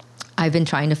 I've been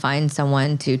trying to find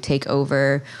someone to take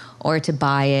over or to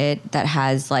buy it that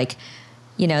has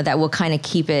that will kind of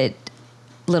keep it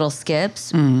little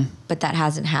skips, but that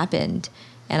hasn't happened.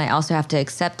 And I also have to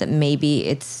accept that maybe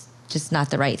it's just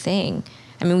not the right thing.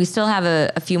 I mean, we still have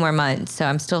a few more months, so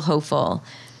I'm still hopeful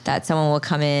that someone will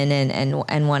come in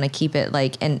and want to keep it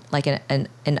like an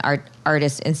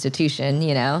artist institution,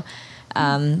 /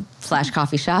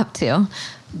 coffee shop too.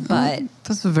 But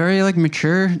that's a very like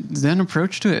mature Zen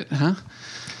approach to it, huh?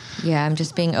 Yeah, I'm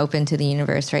just being open to the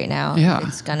universe right now. Yeah,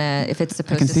 if it's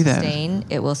supposed to sustain,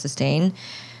 it will sustain.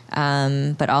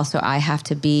 But also, I have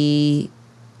to be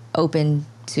open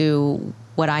to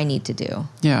what I need to do.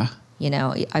 Yeah.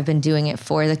 I've been doing it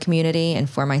for the community and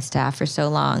for my staff for so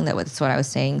long that's what I was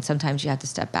saying. Sometimes you have to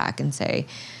step back and say,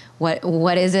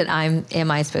 what is it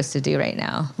am I supposed to do right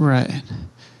now? Right.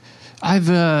 I've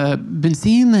been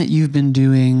seeing that you've been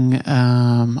doing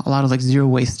a lot of like zero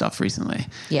waste stuff recently.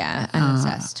 Yeah, I'm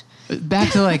obsessed.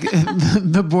 Back to like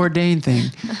the Bourdain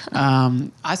thing.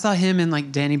 I saw him and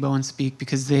like Danny Bowen speak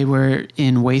because they were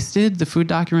in Wasted, the food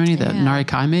documentary that Nari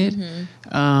Kai made.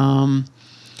 Mm-hmm.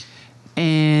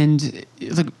 And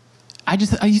like,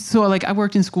 I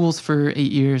worked in schools for 8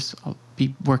 years. I'll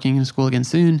be working in school again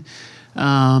soon.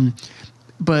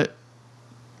 But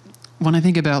when I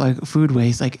think about like food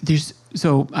waste, like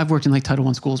I've worked in like Title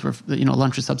I schools where,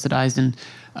 lunch is subsidized and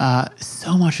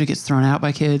so much that gets thrown out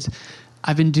by kids.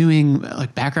 I've been doing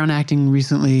like background acting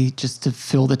recently just to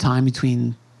fill the time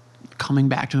between coming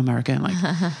back to America and like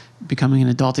becoming an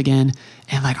adult again.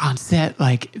 And like on set,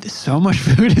 like so much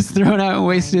food is thrown out and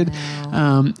wasted.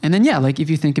 And then, like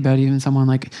if you think about even someone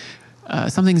like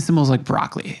something as simple as like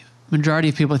broccoli, majority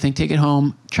of people think take it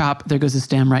home, chop, there goes the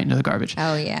stem right into the garbage.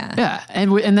 Oh yeah. Yeah.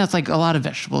 And that's like a lot of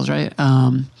vegetables, right?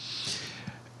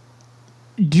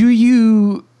 Do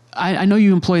you, I know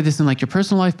you employ this in like your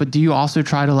personal life, but do you also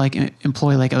try to like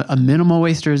employ like a minimal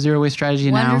waste or a zero waste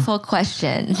strategy now? Wonderful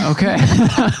question. Okay.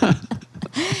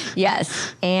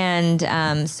 Yes.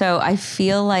 And so I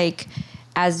feel like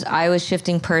as I was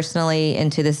shifting personally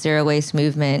into the zero waste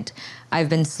movement, I've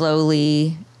been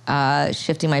slowly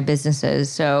shifting my businesses.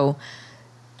 So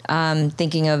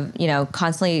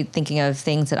constantly thinking of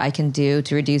things that I can do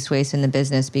to reduce waste in the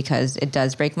business because it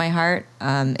does break my heart.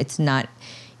 It's not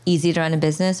easy to run a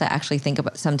business. I actually think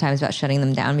sometimes about shutting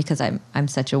them down because I'm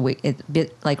such a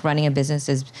like running a business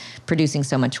is producing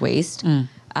so much waste.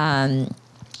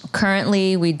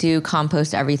 Currently, we do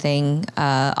compost everything,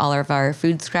 all of our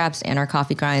food scraps and our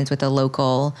coffee grinds with a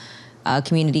local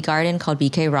community garden called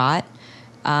BK Rot.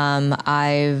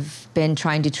 I've been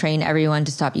trying to train everyone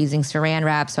to stop using saran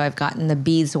wrap, so I've gotten the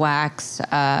beeswax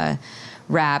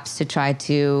wraps to try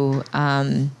to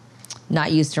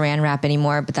not use saran wrap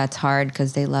anymore, but that's hard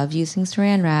because they love using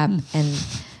saran wrap, and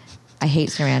I hate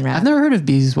saran wrap. I've never heard of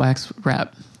beeswax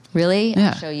wrap. Really?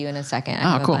 Yeah. I'll show you in a second. I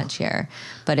have cool. a bunch here.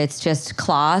 But it's just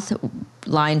cloth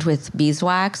lined with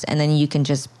beeswax, and then you can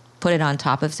just put it on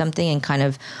top of something and kind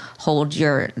of hold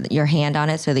your hand on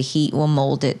it so the heat will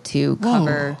mold it to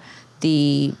cover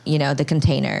the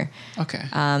container. Okay.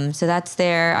 So that's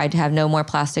there. I'd have no more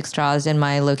plastic straws in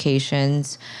my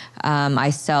locations. I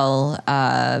sell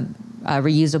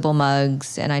reusable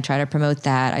mugs, and I try to promote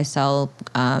that. I sell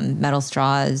metal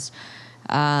straws,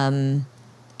 but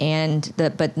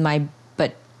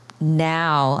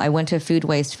now I went to a food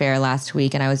waste fair last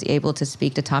week, and I was able to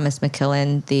speak to Thomas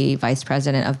McKillen, the vice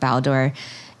president of Baldor,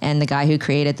 and the guy who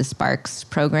created the Sparks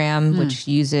program, which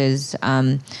uses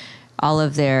all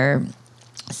of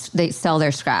they sell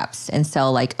their scraps and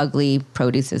sell like ugly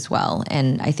produce as well.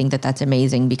 And I think that that's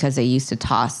amazing because they used to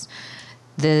toss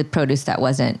the produce that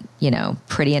wasn't,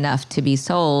 pretty enough to be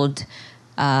sold.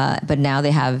 But now they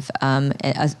have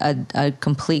a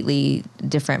completely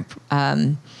different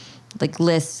like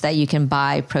lists that you can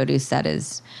buy produce that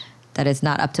is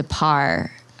not up to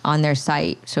par on their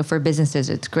site. So for businesses,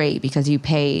 it's great because you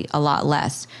pay a lot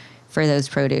less for those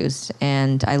produce.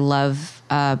 And I love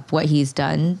what he's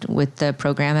done with the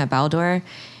program at Baldor.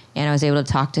 And I was able to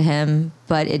talk to him,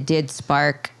 but it did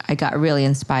spark, I got really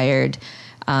inspired.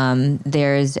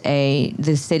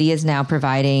 The city is now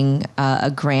providing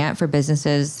a grant for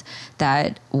businesses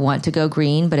that want to go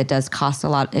green, but it does cost a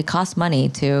lot. It costs money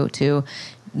to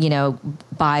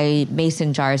buy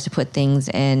mason jars to put things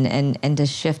in and to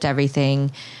shift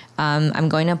everything. I'm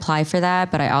going to apply for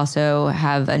that, but I also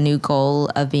have a new goal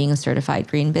of being a certified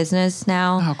green business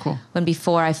now. Oh, cool. When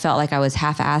before I felt like I was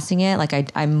half-assing it, like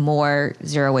I'm more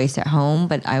zero waste at home,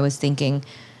 but I was thinking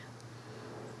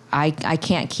I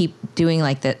can't keep doing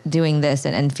this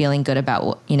and feeling good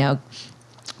about,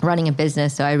 running a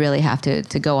business. So I really have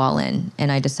to go all in.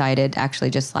 And I decided actually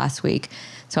just last week.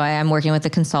 So I am working with a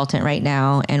consultant right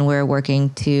now, and we're working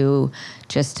to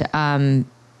just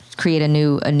create a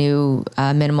new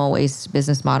minimal waste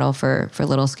business model for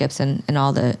Little Skips and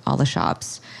all the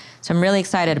shops. So I'm really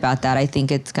excited about that. I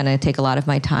think it's going to take a lot of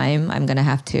my time. I'm going to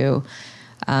have to,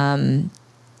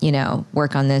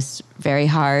 work on this very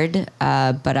hard.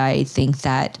 But I think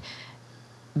that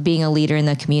being a leader in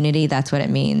the community, that's what it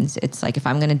means. It's like if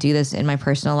I'm going to do this in my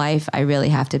personal life, I really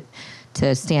have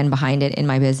to stand behind it in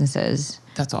my businesses.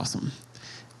 That's awesome.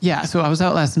 Yeah, so I was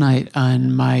out last night,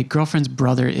 and my girlfriend's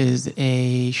brother is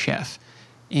a chef,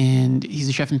 and he's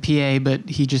a chef in PA, but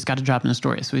he just got a job in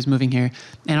Astoria, so he's moving here.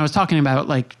 And I was talking about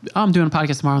I'm doing a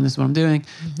podcast tomorrow, and this is what I'm doing,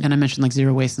 and I mentioned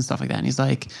zero waste and stuff like that. And he's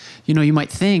like, you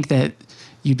might think that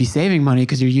you'd be saving money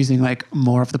because you're using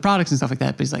more of the products and stuff like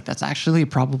that, but he's like, that's actually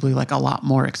probably a lot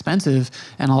more expensive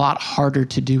and a lot harder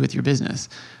to do with your business.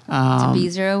 To be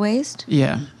zero waste?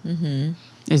 Yeah. Mm-hmm.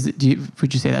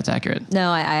 Would you say that's accurate?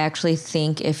 No, I actually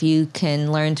think if you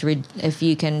can learn if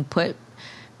you can put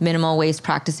minimal waste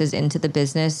practices into the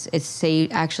business,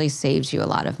 it actually saves you a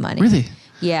lot of money. Really?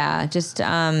 Yeah. Just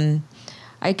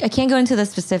I can't go into the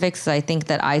specifics. I think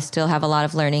that I still have a lot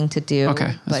of learning to do.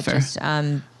 Okay, that's fair. Just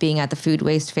being at the food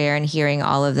waste fair and hearing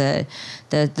all of the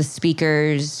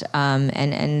speakers,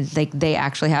 and they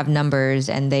actually have numbers,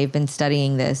 and they've been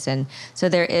studying this, and so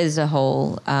there is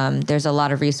there's a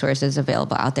lot of resources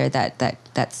available out there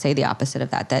that say the opposite of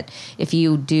that. That if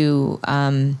you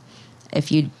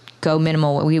go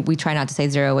minimal, we try not to say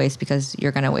zero waste because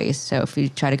you're going to waste. So if you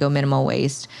try to go minimal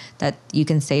waste, that you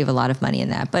can save a lot of money in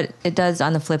that. But it does,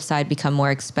 on the flip side, become more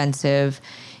expensive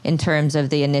in terms of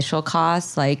the initial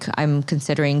costs. Like I'm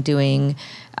considering doing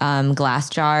glass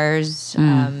jars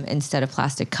instead of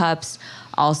plastic cups.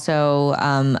 Also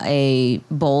a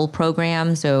bowl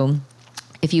program. So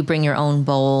if you bring your own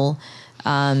bowl,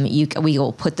 we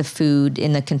will put the food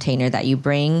in the container that you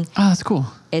bring. Oh, that's cool.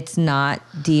 It's not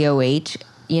DOH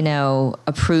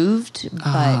approved,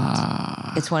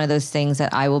 but it's one of those things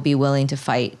that I will be willing to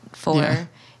fight for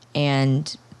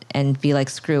and be like,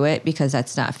 screw it, because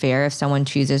that's not fair. If someone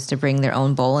chooses to bring their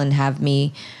own bowl and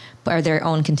or their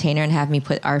own container and have me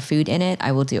put our food in it,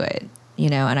 I will do it,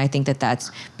 and I think that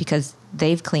that's because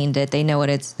they've cleaned it. They know what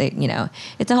it's a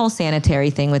whole sanitary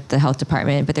thing with the health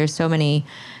department, but there's so many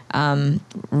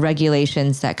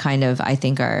regulations that I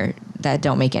think that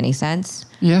don't make any sense.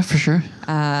 Yeah, for sure.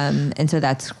 And so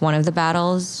that's one of the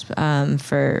battles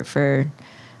for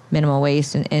minimal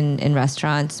waste in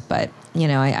restaurants. But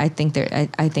I think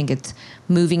it's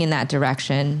moving in that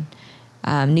direction.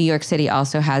 New York City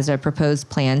also has a proposed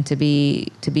plan to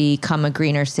become a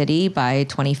greener city by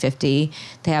 2050.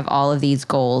 They have all of these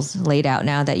goals laid out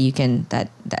now that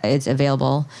it's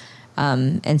available.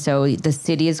 And so the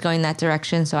city is going that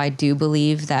direction. So I do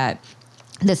believe that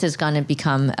this is going to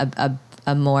become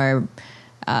a more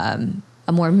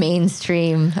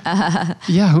mainstream.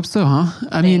 Yeah, I hope so, huh?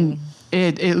 I mean,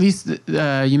 at least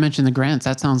you mentioned the grants.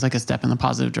 That sounds like a step in the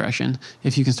positive direction.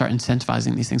 If you can start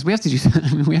incentivizing these things, we have to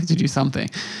do something.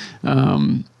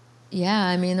 Yeah,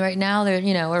 I mean, right now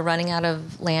we're running out of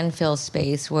landfill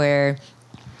space where,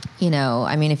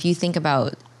 I mean, if you think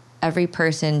about every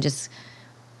person, just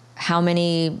how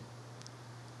many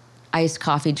iced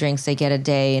coffee drinks they get a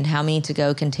day and how many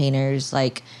to-go containers,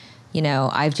 like,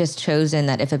 I've just chosen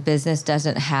that if a business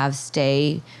doesn't have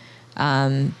stay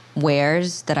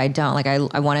wares that I don't, like,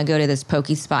 I want to go to this Poke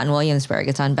spot in Williamsburg.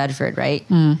 It's on Bedford, right?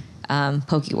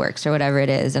 Poke Works or whatever it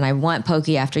is. And I want Poke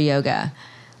after yoga.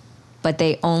 But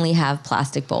they only have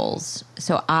plastic bowls.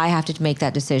 So I have to make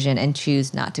that decision and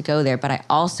choose not to go there. But I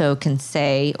also can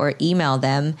say or email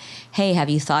them, hey, have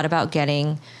you thought about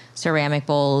getting ceramic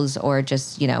bowls or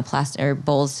just, plastic or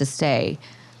bowls to stay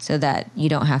so that you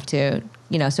don't have to,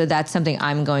 so that's something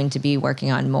I'm going to be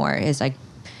working on more is like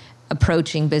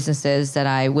approaching businesses that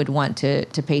I would want to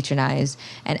patronize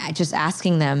and just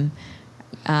asking them,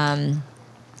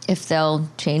 if they'll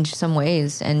change some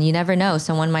ways. And you never know,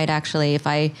 someone might actually, if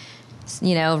I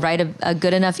write a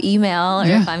good enough email or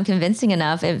if I'm convincing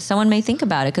enough, if someone may think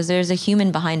about it because there's a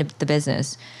human behind the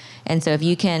business. And so if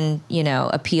you can,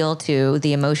 appeal to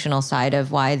the emotional side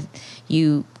of why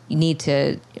you need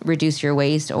to reduce your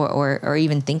waste or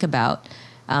even think about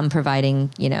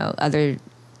providing, other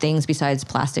things besides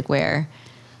plasticware,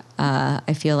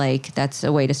 I feel like that's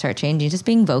a way to start changing, just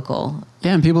being vocal.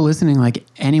 Yeah, and people listening, like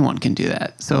anyone can do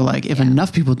that. So like if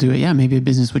enough people do it, maybe a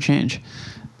business would change.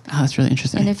 Oh, that's really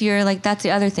interesting. And if you're like, that's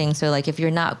the other thing. So like if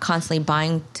you're not constantly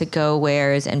buying to-go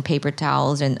wares and paper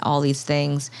towels and all these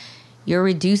things, you're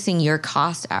reducing your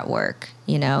cost at work,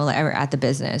 or at the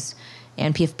business.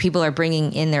 And if people are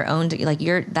bringing in their own,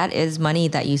 that is money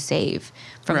that you save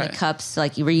from the cups,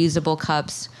 like reusable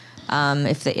cups.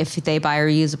 If they buy a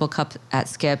reusable cup at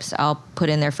Skips, I'll put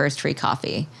in their first free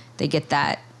coffee. They get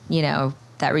that,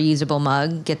 that reusable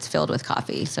mug gets filled with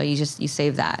coffee. So you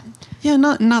save that. Yeah,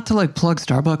 not to like plug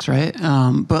Starbucks, right?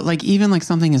 But like even like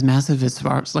something as massive as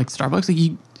like Starbucks,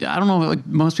 like I don't know, like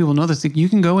most people know this. Like, you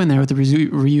can go in there with a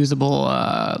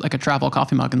reusable like a travel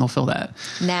coffee mug, and they'll fill that.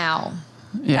 Now,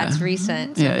 that's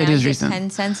recent. So yeah, it is recent.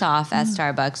 10 cents off at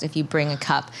Starbucks if you bring a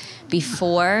cup.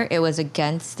 Before, it was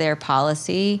against their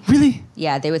policy. Really?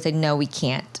 Yeah, they would say no, we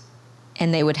can't,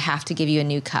 and they would have to give you a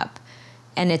new cup.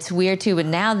 And it's weird too. But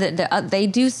now that they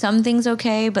do some things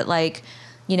okay, but like,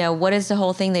 what is the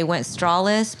whole thing? They went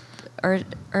strawless, or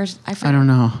I forget. I don't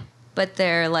know. But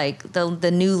they're like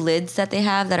the new lids that they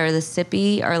have that are the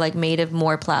sippy are like made of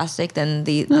more plastic than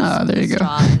the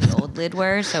straw and the old lid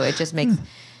were. So it just makes,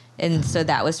 and so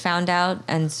that was found out.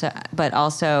 And so, but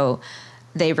also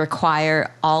they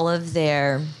require all of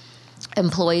their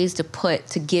employees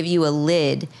to give you a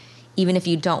lid. Even if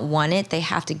you don't want it, they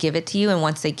have to give it to you. And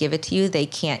once they give it to you, they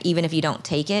can't, even if you don't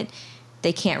take it,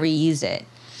 they can't reuse it.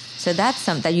 So that's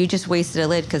something that you just wasted a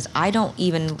lid, because I don't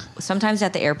even, sometimes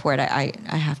at the airport, I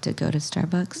have to go to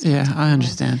Starbucks. Yeah, I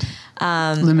understand.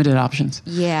 Limited options.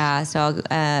 Yeah. So,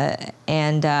 I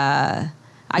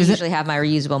usually have my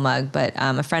reusable mug, but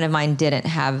a friend of mine didn't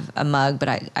have a mug,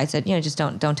 but I said, just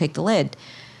don't take the lid.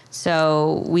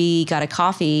 So we got a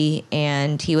coffee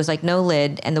and he was like, no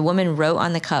lid. And the woman wrote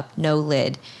on the cup, no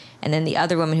lid. And then the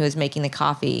other woman who was making the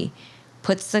coffee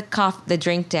puts the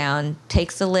drink down,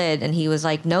 takes the lid, and he was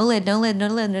like, no lid, no lid, no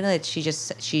lid, no lid. She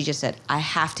just said, I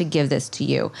have to give this to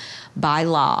you. By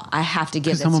law, I have to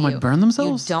give this to you. Someone might burn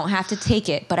themselves? You don't have to take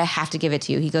it, but I have to give it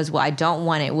to you. He goes, well, I don't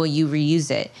want it. Will you reuse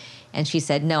it? And she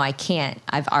said, no, I can't.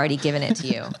 I've already given it to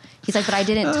you. He's like, but I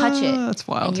didn't touch it. That's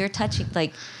wild. And you're touching,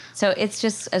 like, so it's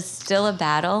just still a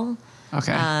battle.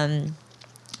 Okay.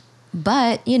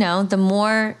 But, the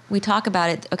more we talk about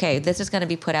it, okay, this is going to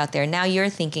be put out there. Now you're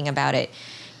thinking about it.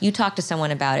 You talk to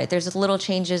someone about it. There's little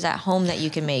changes at home that you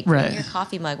can make. Right. In your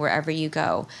coffee mug, wherever you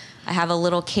go. I have a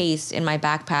little case in my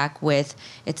backpack with,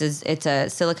 it's a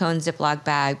silicone Ziploc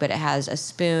bag, but it has a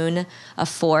spoon, a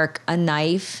fork, a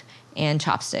knife, and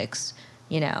chopsticks.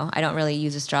 I don't really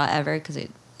use a straw ever because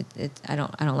I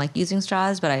don't like using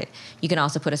straws, but you can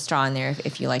also put a straw in there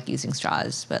if you like using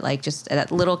straws. But like just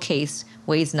that little case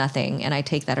weighs nothing, and I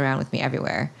take that around with me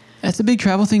everywhere. That's a big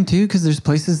travel thing too, because there's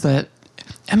places that,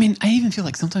 I even feel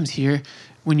like sometimes here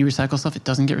when you recycle stuff, it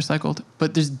doesn't get recycled.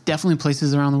 But there's definitely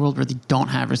places around the world where they don't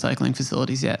have recycling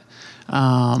facilities yet.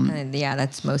 Yeah,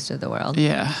 that's most of the world.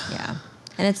 Yeah. Yeah.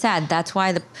 And it's sad. That's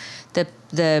why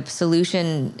the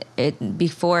solution,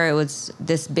 before it was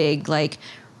this big, like,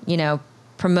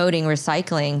 promoting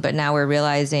recycling, but now we're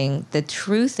realizing the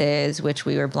truth is, which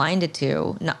we were blinded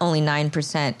to, not only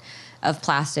 9% of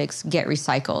plastics get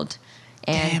recycled.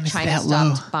 And China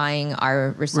stopped buying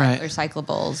our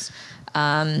recyclables.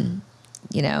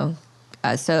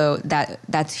 So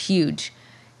that's huge.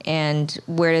 And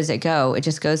where does it go? It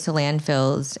just goes to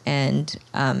landfills, and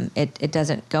it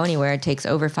doesn't go anywhere. It takes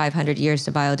over 500 years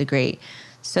to biodegrade.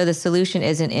 So the solution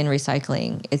isn't in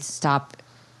recycling. It's stop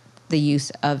the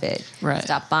use of it. Right.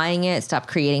 Stop buying it. Stop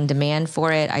creating demand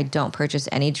for it. I don't purchase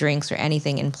any drinks or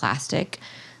anything in plastic.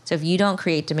 So if you don't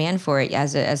create demand for it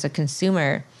as a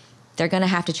consumer, they're going to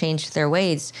have to change their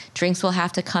ways. Drinks will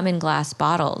have to come in glass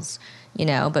bottles,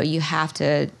 but you have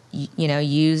to,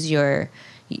 use your,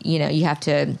 you have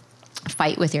to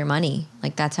fight with your money.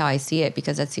 Like, that's how I see it,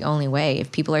 because that's the only way.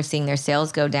 If people are seeing their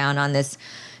sales go down on this,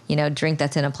 drink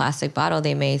that's in a plastic bottle,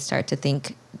 they may start to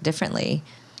think differently.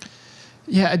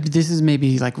 Yeah, this is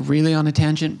maybe like really on a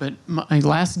tangent, but my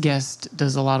last guest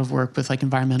does a lot of work with like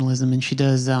environmentalism, and she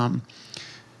does,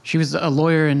 she was a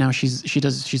lawyer, and now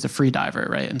she's a free diver,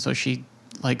 right? And so she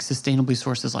like sustainably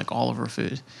sources like all of her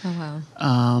food. Oh,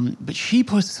 wow. But she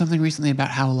posted something recently about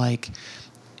how like,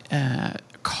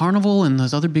 Carnival and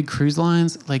those other big cruise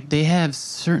lines, like they have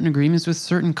certain agreements with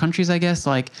certain countries, I guess,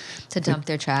 like to dump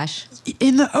their trash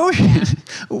in the ocean.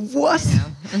 What?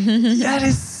 That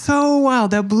is so wild.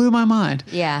 That blew my mind.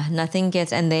 Yeah, nothing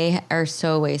gets, and they are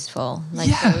so wasteful. Like,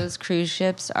 those cruise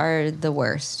ships are the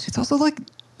worst. It's also like,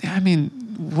 I mean,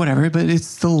 whatever, but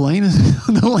it's the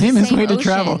lamest way to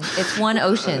travel. It's one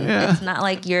ocean. Yeah. It's not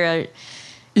like you're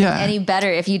any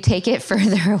better if you take it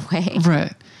further away.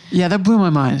 Right. Yeah, that blew my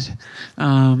mind.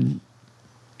 All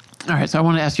right, so I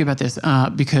want to ask you about this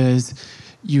because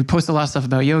you post a lot of stuff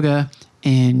about yoga,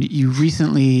 and you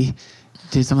recently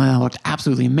did something that looked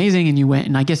absolutely amazing, and you went,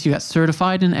 and I guess you got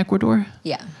certified in Ecuador?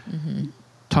 Yeah. Mm-hmm.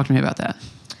 Talk to me about that.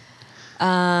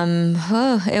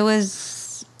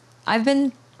 I've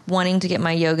been wanting to get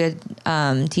my yoga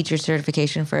teacher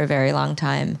certification for a very long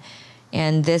time.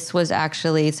 And this was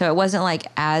actually, so it wasn't like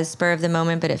as spur of the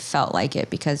moment, but it felt like it,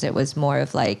 because it was more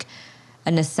of like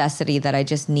a necessity that I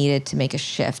just needed to make a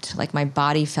shift. Like, my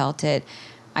body felt it.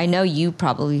 I know you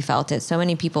probably felt it. So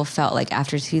many people felt like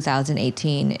after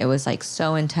 2018, it was like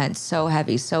so intense, so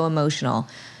heavy, so emotional.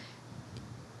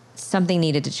 Something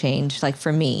needed to change, like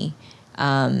for me.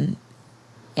 And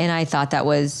I thought that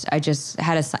was,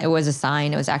 it was a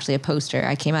sign. It was actually a poster.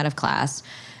 I came out of class,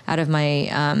 out of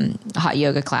my hot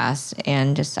yoga class,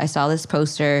 and I saw this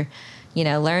poster,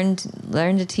 learn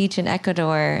to teach in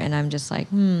Ecuador, and I'm just like,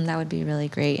 that would be really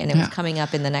great. And it was coming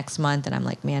up in the next month, and I'm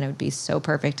like, man, it would be so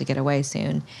perfect to get away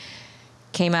soon.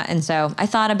 Came out, and so I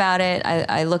thought about it.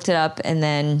 I looked it up, and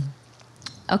then,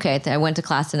 I went to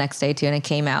class the next day too, and I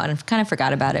came out, and I kind of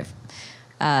forgot about it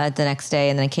the next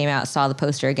day, and then I came out, saw the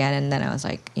poster again, and then I was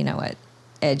like, you know what?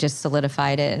 It just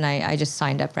solidified it, and I just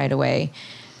signed up right away.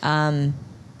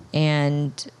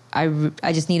 And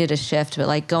I just needed a shift, but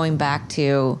like going back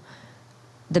to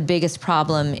the biggest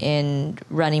problem in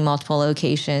running multiple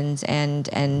locations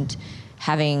and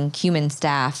having human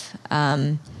staff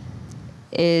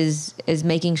is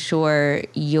making sure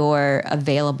you're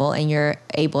available and you're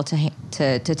able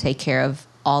to take care of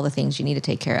all the things you need to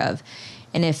take care of.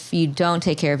 And if you don't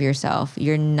take care of yourself,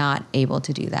 you're not able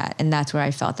to do that. And that's where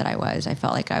I felt that I was. I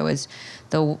felt like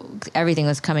everything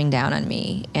was coming down on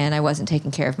me, and I wasn't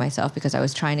taking care of myself because I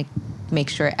was trying to make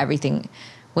sure everything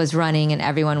was running and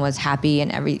everyone was happy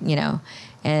and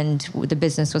and the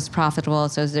business was profitable.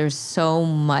 So there's so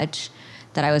much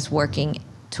that I was working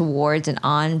towards and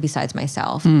on besides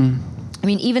myself. I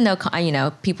mean, even though,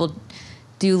 people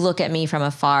do look at me from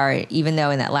afar, even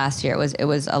though in that last year it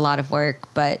was a lot of work,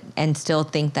 and still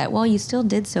think that, well, you still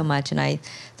did so much. And I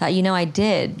thought, I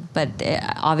did, but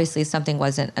obviously something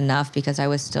wasn't enough because I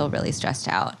was still really stressed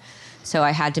out. So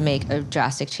I had to make a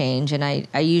drastic change. And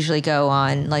I usually go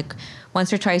on, like,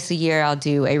 once or twice a year, I'll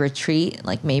do a retreat,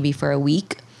 like maybe for a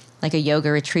week, like a yoga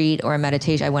retreat or a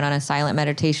meditation. I went on a silent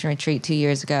meditation retreat 2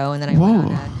 years ago, and then I went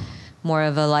on more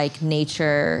of a like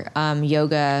nature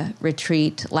yoga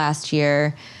retreat last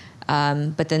year.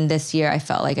 But then this year I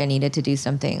felt like I needed to do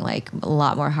something like a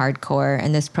lot more hardcore.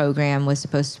 And this program was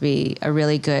supposed to be a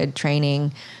really good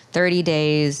training, 30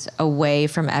 days away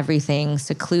from everything,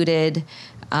 secluded,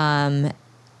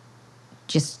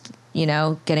 just,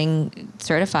 getting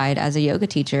certified as a yoga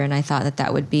teacher. And I thought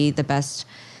that would be the best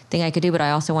thing I could do. But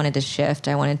I also wanted to shift.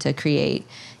 I wanted to create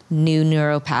new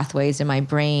neural pathways in my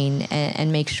brain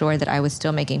and make sure that I was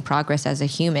still making progress as a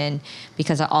human,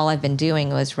 because all I've been doing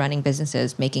was running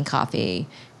businesses, making coffee,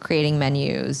 creating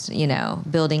menus,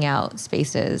 building out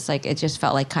spaces. Like, it just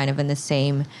felt like kind of in the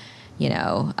same,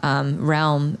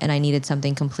 realm. And I needed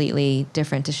something completely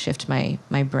different to shift my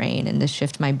brain and to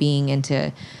shift my being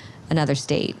into another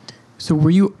state. So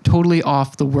were you totally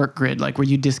off the work grid? Like, were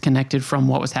you disconnected from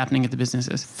what was happening at the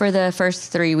businesses? For the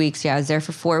first 3 weeks, yeah. I was there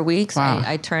for 4 weeks. Wow.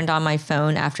 I turned on my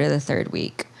phone after the third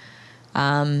week.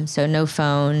 So no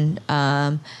phone.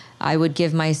 I would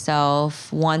give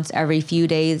myself once every few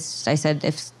days. I said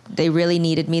if they really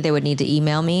needed me, they would need to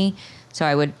email me. So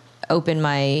I would open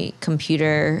my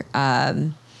computer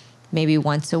maybe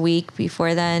once a week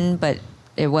before then, but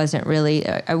it wasn't really,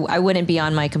 I wouldn't be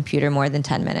on my computer more than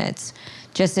 10 minutes.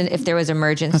 Just if there was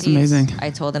emergencies. That's amazing. I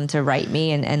told them to write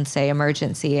me and say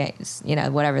emergency,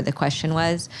 whatever the question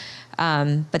was.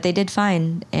 But they did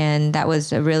fine. And that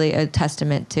was really a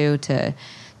testament to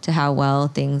how well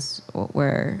things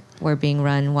were being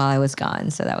run while I was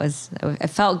gone. So it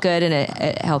felt good, and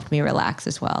it helped me relax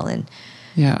as well. And,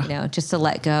 just to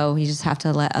let go, you just have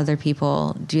to let other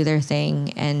people do their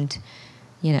thing. And,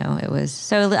 it was,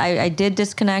 so I did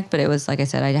disconnect, but it was, like I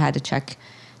said, I had to check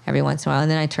every once in a while.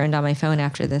 And then I turned on my phone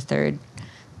after the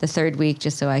third week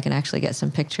just so I can actually get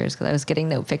some pictures, because I was getting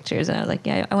no pictures. And I was like,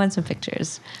 yeah, I want some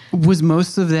pictures. Was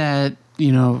most of that,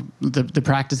 the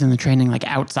practice and the training like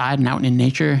outside and out in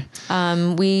nature?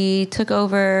 We took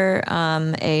over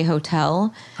a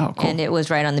hotel, and it was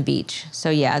right on the beach. So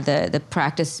yeah, the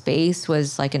practice space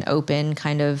was like an open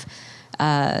kind of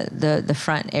the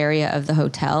front area of the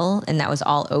hotel, and that was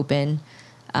all open.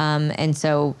 And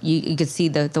so you could see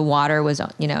the water was,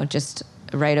 just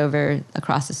right over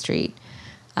across the street.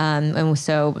 And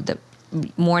so the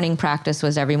morning practice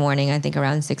was every morning, I think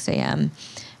around 6 a.m.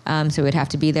 So we'd have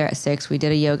to be there at 6. We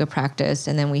did a yoga practice,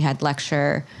 and then we had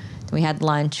lecture, then we had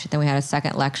lunch, then we had a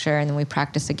second lecture, and then we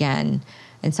practiced again.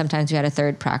 And sometimes we had a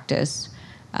third practice.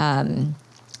 So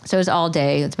it was all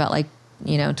day. It's about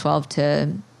 12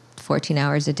 to 14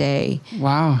 hours a day.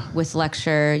 Wow. With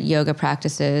lecture, yoga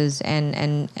practices,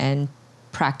 and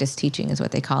practice teaching is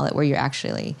what they call it, where you're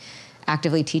actually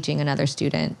actively teaching another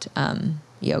student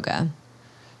yoga.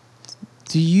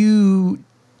 Do you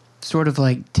sort of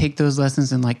take those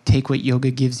lessons and take what yoga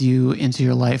gives you into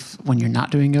your life when you're not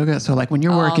doing yoga? So when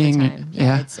you're working, all the time.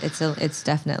 Yeah. It's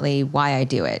definitely why I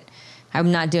do it.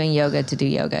 I'm not doing yoga to do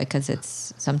yoga, because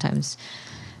it's sometimes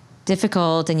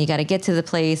difficult and you got to get to the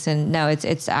place. And no,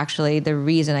 it's actually the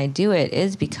reason I do it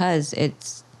is because it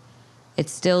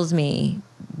stills me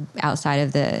outside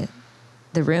of the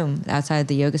room, outside of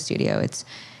the yoga studio. It's,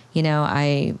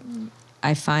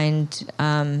 I find,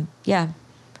 I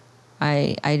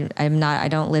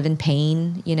don't live in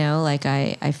pain,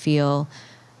 I feel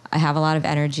I have a lot of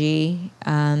energy,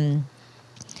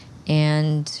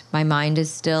 and my mind is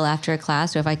still after a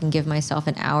class. So if I can give myself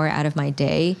an hour out of my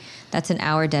day, that's an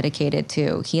hour dedicated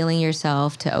to healing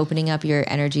yourself, to opening up your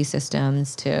energy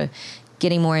systems, to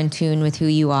getting more in tune with who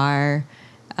you are.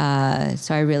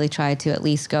 So I really try to at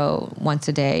least go once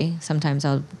a day. Sometimes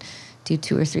I'll do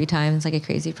 2 or 3 times like a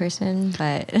crazy person,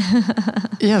 but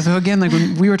yeah. So again,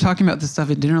 when we were talking about this stuff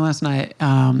at dinner last night,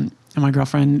 and my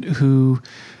girlfriend who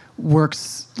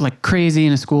works like crazy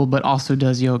in a school, but also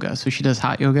does yoga. So she does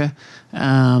hot yoga.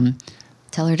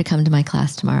 Tell her to come to my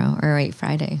class tomorrow, or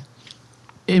Friday.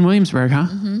 In Williamsburg, huh?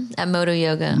 Mm-hmm. At Moto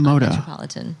Yoga. Moto.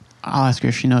 Metropolitan. I'll ask her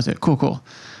if she knows it. Cool.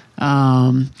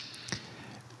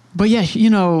 But yeah,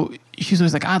 she's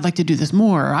always like, I'd like to do this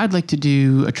more, or I'd like to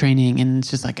do a training. And it's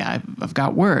just I've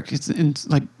got work. It's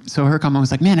so her comment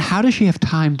was like, man, how does she have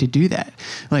time to do that?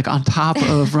 On top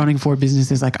of running 4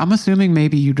 businesses, I'm assuming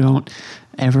maybe you don't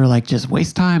ever just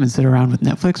waste time and sit around with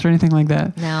Netflix or anything like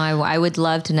that. No, I would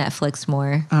love to Netflix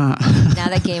more. Now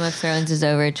that Game of Thrones is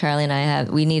over, Charlie and I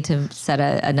we need to set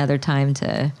another time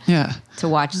to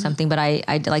watch something. But I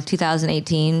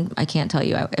 2018, I can't tell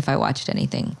you if I watched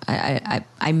anything. I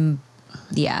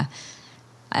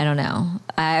don't know.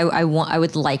 I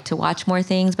would like to watch more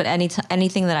things, but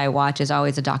anything that I watch is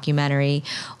always a documentary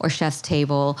or Chef's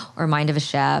Table or Mind of a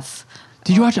Chef.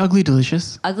 Did you watch Ugly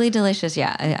Delicious? Ugly Delicious,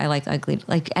 yeah. I like Ugly.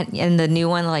 And the new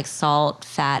one, Salt,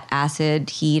 Fat, Acid,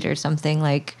 Heat or something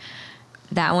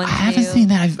that one. I haven't seen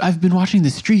that. I've been watching the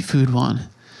street food one.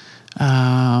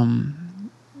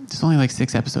 It's only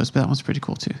 6 episodes, but that one's pretty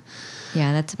cool too.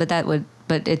 Yeah, it's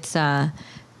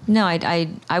no,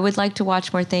 I would like to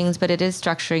watch more things, but it is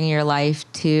structuring your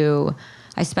life to.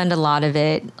 I spend a lot of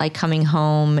it coming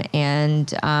home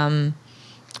and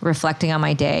reflecting on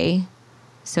my day.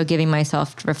 So giving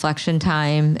myself reflection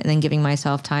time, and then giving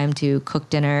myself time to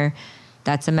cook dinner.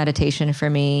 That's a meditation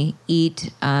for me. Eat.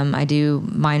 I do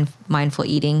mindful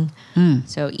eating.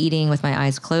 So eating with my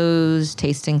eyes closed,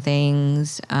 tasting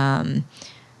things.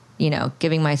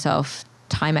 Giving myself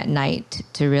time at night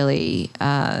to really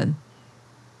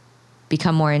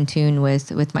become more in tune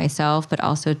with myself, but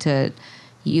also to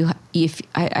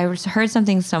I heard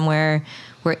something somewhere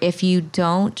where if you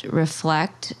don't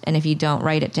reflect and if you don't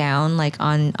write it down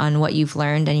on what you've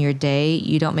learned in your day,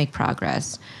 you don't make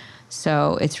progress.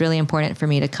 So it's really important for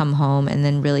me to come home and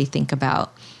then really think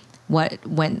about what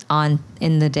went on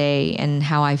in the day and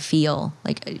how I feel,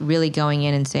 like really going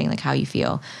in and saying like how you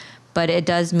feel. But it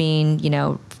does mean, you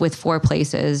know, with 4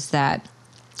 places that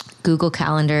Google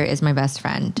Calendar is my best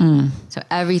friend. So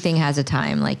everything has a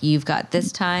time. Like you've got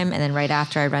this time, and then right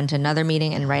after I run to another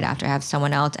meeting, and right after I have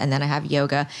someone else, and then I have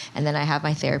yoga, and then I have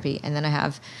my therapy, and then I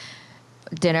have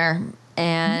dinner,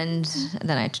 and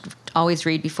then I always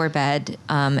read before bed,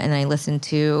 and then I listen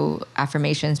to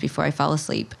affirmations before I fall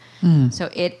asleep. So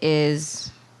it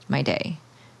is my day,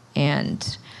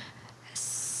 and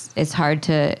it's hard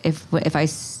to, if I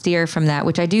steer from that,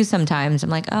 which I do sometimes. I'm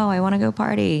like, oh, I want to go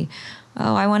party.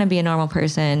 Oh, I want to be a normal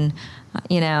person.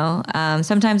 You know,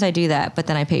 sometimes I do that, but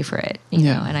then I pay for it, you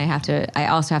know, and I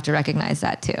also have to recognize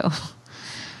that too.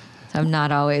 So I'm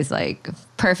not always like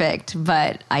perfect,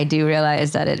 but I do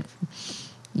realize that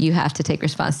you have to take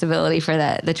responsibility for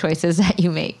the choices that you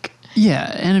make.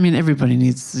 Yeah. And I mean, everybody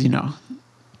needs, you know,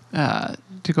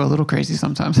 to go a little crazy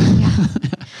sometimes. Yeah.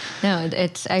 No,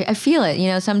 I feel it. You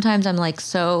know, sometimes I'm like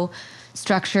so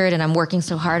structured and I'm working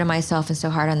so hard on myself and so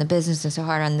hard on the business and so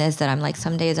hard on this that I'm like,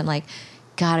 some days I'm like,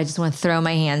 God, I just want to throw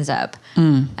my hands up.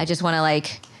 I just want to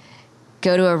like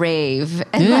go to a rave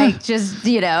and like just,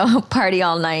 you know, party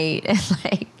all night and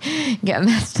like get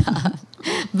messed up.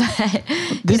 But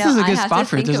this is a good spot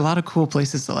for it. There's a lot of cool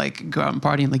places to like go out and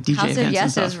party and like DJ House events of Yes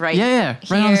and stuff. is right. Yeah,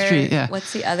 right on the street. Yeah.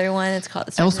 What's the other one? It's called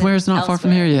Elsewhere is not far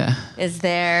from here. Yeah. Is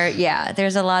there? Yeah.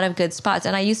 There's a lot of good spots,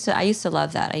 and I used to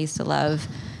love that. I used to love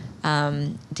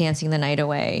dancing the night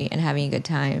away and having a good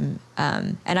time.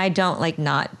 And I don't like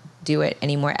not do it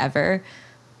anymore ever,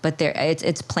 but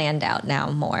it's planned out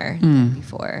now more than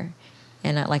before.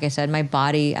 And like I said, my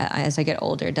body as I get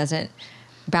older doesn't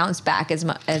bounce back as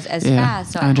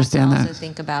fast. So I understand have to that. also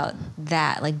think about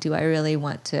that. Like, do I really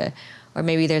want to, or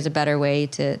maybe there's a better way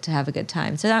to have a good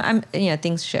time. So I'm, you know,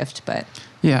 things shift, but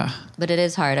it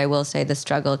is hard. I will say the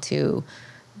struggle to,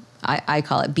 I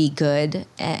call it be good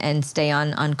and stay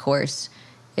on course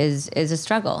is a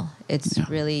struggle. It's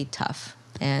really tough.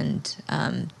 And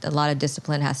a lot of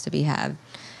discipline has to be had.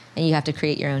 And you have to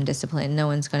create your own discipline. No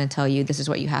one's going to tell you this is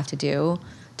what you have to do.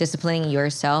 Disciplining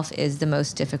yourself is the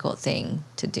most difficult thing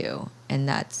to do. And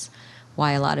that's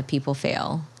why a lot of people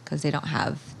fail, because they don't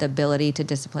have the ability to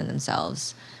discipline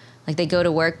themselves. Like they go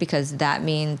to work because that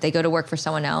means they go to work for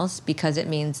someone else because it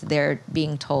means they're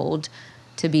being told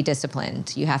to be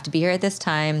disciplined. You have to be here at this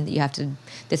time.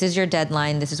 This is your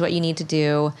deadline. This is what you need to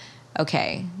do.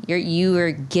 Okay. You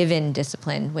are given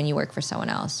discipline when you work for someone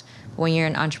else. When you're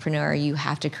an entrepreneur, you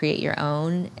have to create your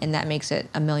own, and that makes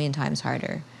it 1,000,000 times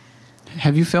harder.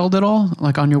 Have you failed at all?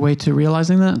 Like on your way to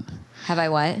realizing that? Have I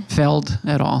what? Failed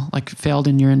at all? Like failed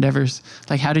in your endeavors?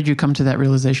 Like how did you come to that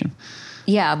realization?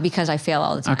 Yeah, because I fail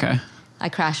all the time. Okay. I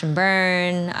crash and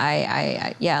burn.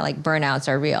 Like burnouts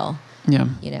are real. Yeah.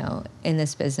 You know, in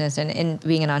this business and in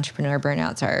being an entrepreneur,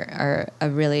 burnouts are a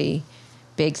really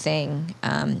big thing.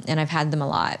 And I've had them a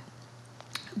lot.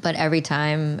 But every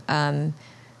time,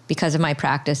 because of my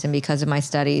practice and because of my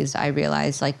studies, I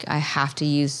realized like I have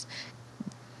to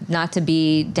not to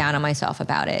be down on myself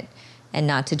about it and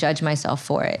not to judge myself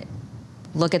for it.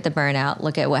 Look at the burnout,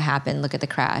 look at what happened, look at the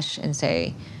crash and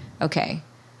say, okay,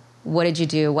 what did you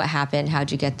do? What happened?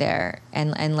 How'd you get there?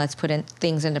 And let's put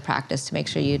things into practice to make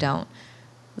sure you don't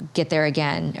get there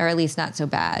again, or at least not so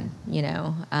bad, you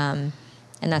know? And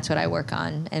that's what I work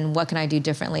on. And what can I do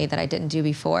differently that I didn't do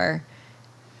before?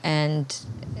 And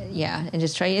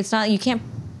just try. It's not, you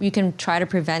can try to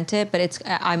prevent it, but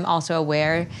I'm also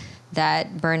aware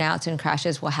that burnouts and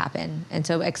crashes will happen. And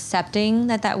so accepting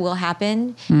that will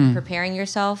happen, preparing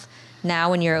yourself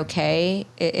now when you're okay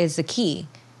is the key.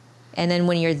 And then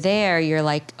when you're there, you're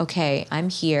like, okay, I'm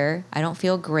here. I don't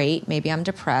feel great. Maybe I'm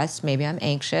depressed. Maybe I'm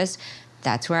anxious.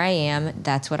 That's where I am.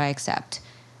 That's what I accept.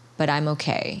 But I'm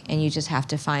okay. And you just have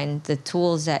to find the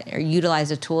tools or utilize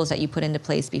the tools that you put into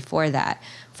place before that.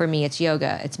 For me, it's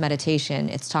yoga, it's meditation,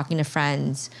 it's talking to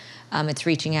friends, it's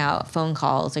reaching out, phone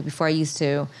calls. Like before I used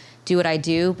to do what I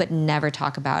do, but never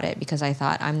talk about it because I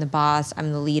thought I'm the boss,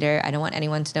 I'm the leader. I don't want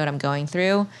anyone to know what I'm going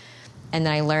through. And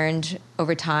then I learned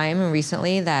over time and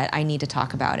recently that I need to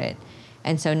talk about it.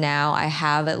 And so now I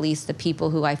have at least the people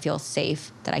who I feel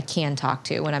safe that I can talk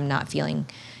to when I'm not feeling,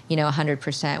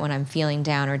 100%, when I'm feeling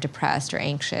down or depressed or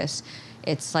anxious.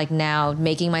 It's like now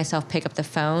making myself pick up the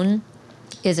phone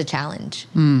is a challenge.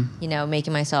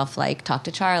 Making myself like talk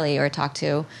to Charlie or talk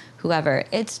to whoever.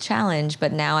 It's a challenge,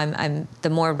 but now I'm the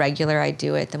more regular I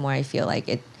do it, the more I feel like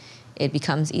it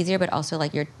becomes easier, but also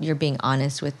like you're being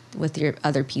honest with your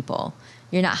other people.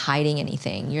 You're not hiding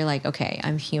anything. You're like, okay,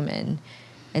 I'm human,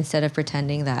 instead of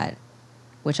pretending that,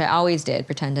 which I always did,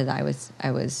 pretended I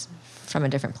was from a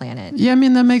different planet. Yeah, I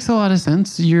mean, that makes a lot of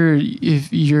sense.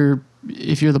 If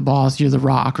you're the boss, you're the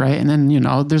rock, right? And then,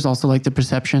 there's also like the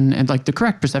perception and like the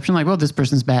correct perception, like, well, this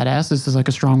person's badass. This is like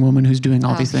a strong woman who's doing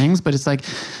all these things. But it's like,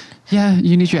 yeah,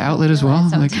 you need your outlet as well.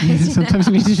 Sometimes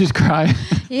you need to just cry.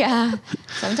 Yeah.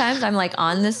 Sometimes I'm like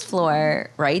on this floor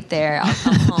right there. I'll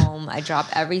come home. I drop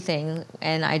everything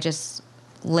and I just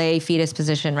lay fetus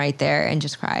position right there and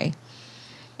just cry.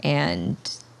 And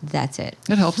that's it.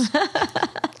 It helps.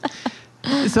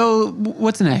 So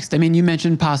what's next? I mean, you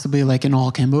mentioned possibly like an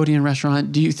all Cambodian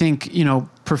restaurant. Do you think,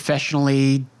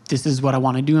 professionally, this is what I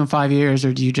want to do in 5 years, or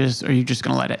are you just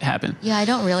going to let it happen? Yeah, I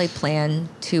don't really plan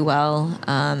too well.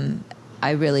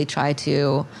 I really try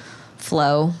to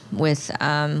flow with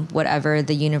whatever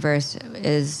the universe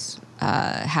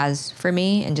has for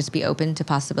me, and just be open to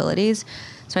possibilities.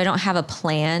 So I don't have a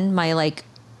plan. My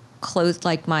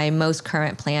my most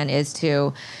current plan is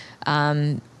to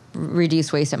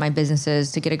reduce waste at my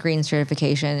businesses, to get a green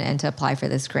certification, and to apply for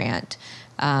this grant,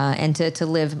 and to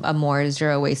live a more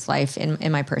zero waste life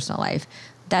in my personal life.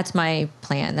 That's my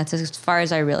plan. That's as far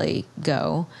as I really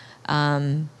go.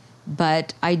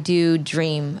 But I do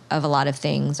dream of a lot of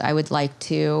things. I would like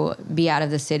to be out of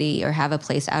the city or have a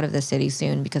place out of the city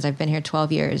soon, because I've been here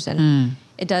 12 years and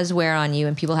it does wear on you,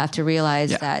 and people have to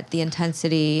realize that the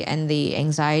intensity and the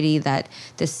anxiety that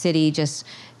this city just,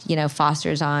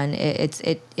 fosters on,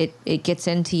 it gets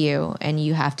into you, and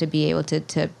you have to be able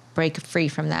to break free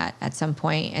from that at some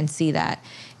point and see that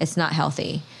it's not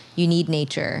healthy. You need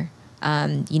nature.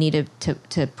 You need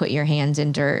to put your hands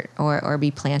in dirt or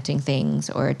be planting things,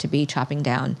 or to be chopping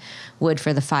down wood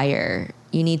for the fire.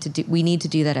 We need to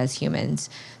do that as humans.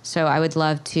 So I would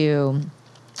love to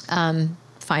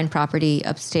find property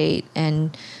upstate,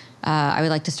 and I would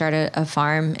like to start a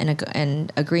farm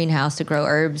and a greenhouse to grow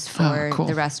herbs for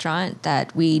the restaurant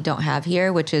that we don't have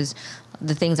here, which is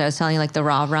the things I was telling you, like the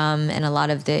raw rum and a lot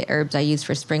of the herbs I use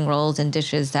for spring rolls and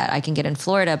dishes that I can get in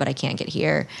Florida, but I can't get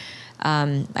here.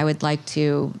 I would like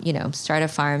to, start a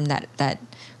farm that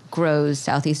grows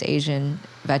Southeast Asian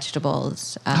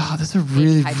vegetables. That's a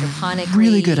really, hydroponically,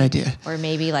 really good idea. Or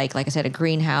maybe like I said, a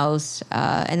greenhouse,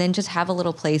 and then just have a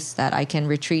little place that I can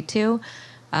retreat to.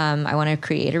 I want to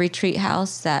create a retreat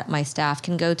house that my staff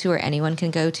can go to, or anyone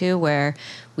can go to, where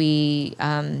we,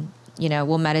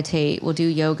 we'll meditate, we'll do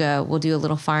yoga, we'll do a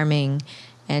little farming,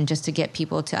 and just to get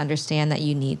people to understand that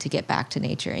you need to get back to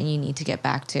nature, and you need to get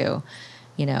back to,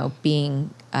 being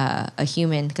a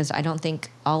human, because I don't think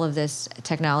all of this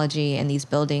technology and these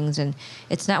buildings, and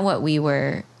it's not what we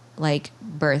were like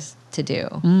birthed to do.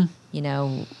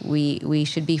 We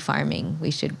should be farming,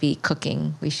 we should be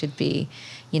cooking, we should be,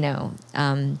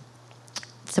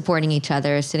 supporting each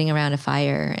other, sitting around a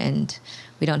fire, and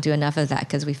we don't do enough of that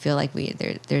because we feel like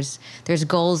there's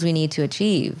goals we need to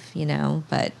achieve,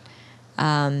 but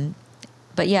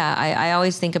yeah, I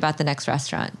always think about the next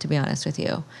restaurant, to be honest with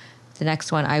you. The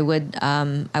next one, I want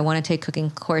to take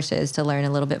cooking courses to learn a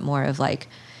little bit more of like,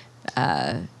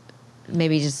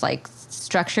 maybe just like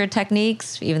structured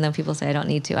techniques, even though people say I don't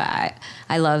need to.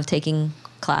 I love taking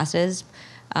classes,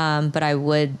 but I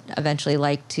would eventually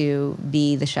like to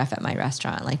be the chef at my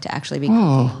restaurant, like to actually be cooking.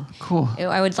 Oh, cool.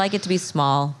 I would like it to be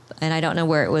small, and I don't know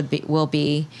where it will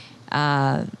be,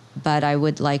 but I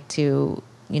would like to,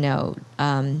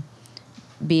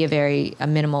 be a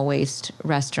minimal waste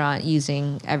restaurant,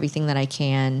 using everything that I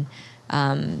can,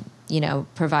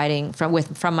 providing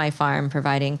from my farm,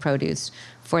 providing produce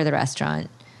for the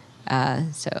restaurant.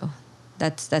 So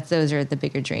those are the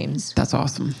bigger dreams. That's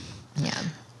awesome. Yeah.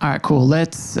 All right, cool.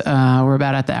 We're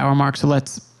about at the hour mark, so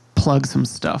let's plug some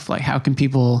stuff. Like, how can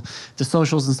people, the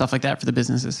socials and stuff like that for the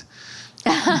businesses?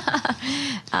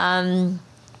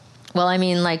 Well, I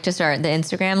mean, like just the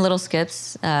Instagram, Little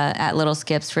Skips, at Little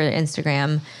Skips for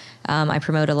Instagram. I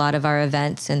promote a lot of our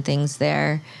events and things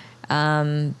there.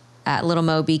 At Little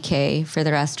Mo BK for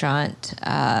the restaurant.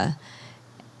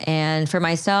 And for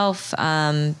myself,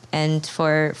 and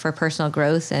for personal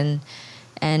growth and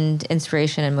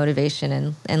inspiration and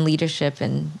motivation and leadership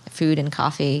and food and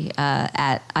coffee,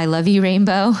 at I Love You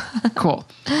Rainbow. Cool.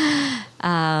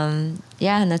 And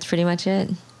that's pretty much it.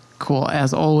 Cool.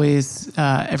 As always,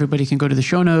 everybody can go to the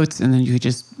show notes, and then you can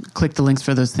just click the links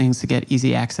for those things to get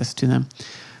easy access to them.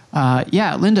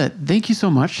 Linda, thank you so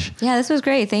much. Yeah, this was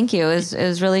great. Thank you. It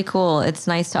was really cool. It's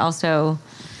nice to also,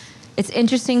 it's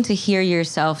interesting to hear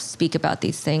yourself speak about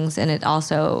these things. And it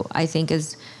also, I think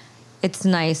it's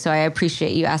nice. So I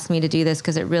appreciate you asking me to do this,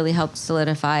 because it really helped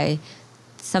solidify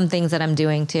some things that I'm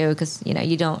doing too. Because,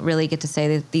 you don't really get to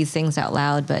say these things out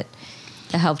loud, but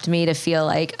that helped me to feel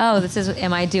like, oh,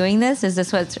 am I doing this? Is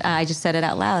this what I just said it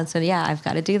out loud? So yeah, I've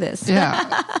got to do this.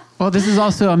 Yeah. Well, this is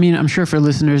also, I mean, I'm sure for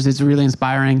listeners, it's really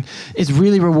inspiring. It's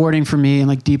really rewarding for me and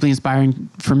like deeply inspiring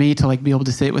for me to like be able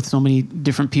to sit with so many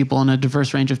different people and a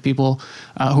diverse range of people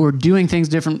who are doing things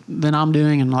different than I'm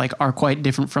doing and like are quite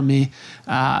different from me.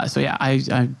 So yeah,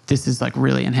 I this has like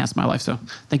really enhanced my life. So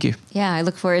thank you. Yeah. I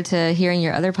look forward to hearing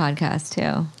your other podcasts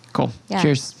too. Cool. Yeah.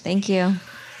 Cheers. Thank you.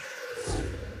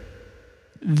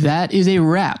 That is a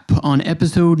wrap on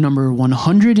episode number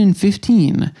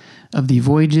 115 of the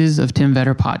Voyages of Tim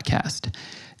Vetter podcast.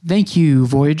 Thank you,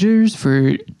 Voyagers,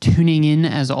 for tuning in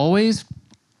as always.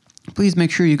 Please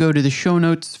make sure you go to the show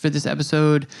notes for this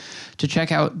episode to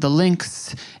check out the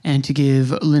links and to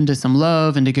give Linda some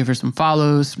love and to give her some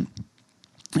follows.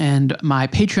 And my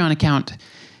Patreon account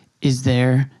is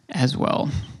there as well.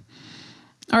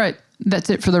 All right,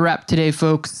 that's it for the wrap today,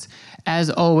 folks.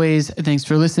 As always, thanks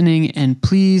for listening, and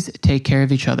please take care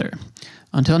of each other.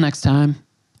 Until next time,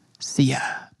 see ya.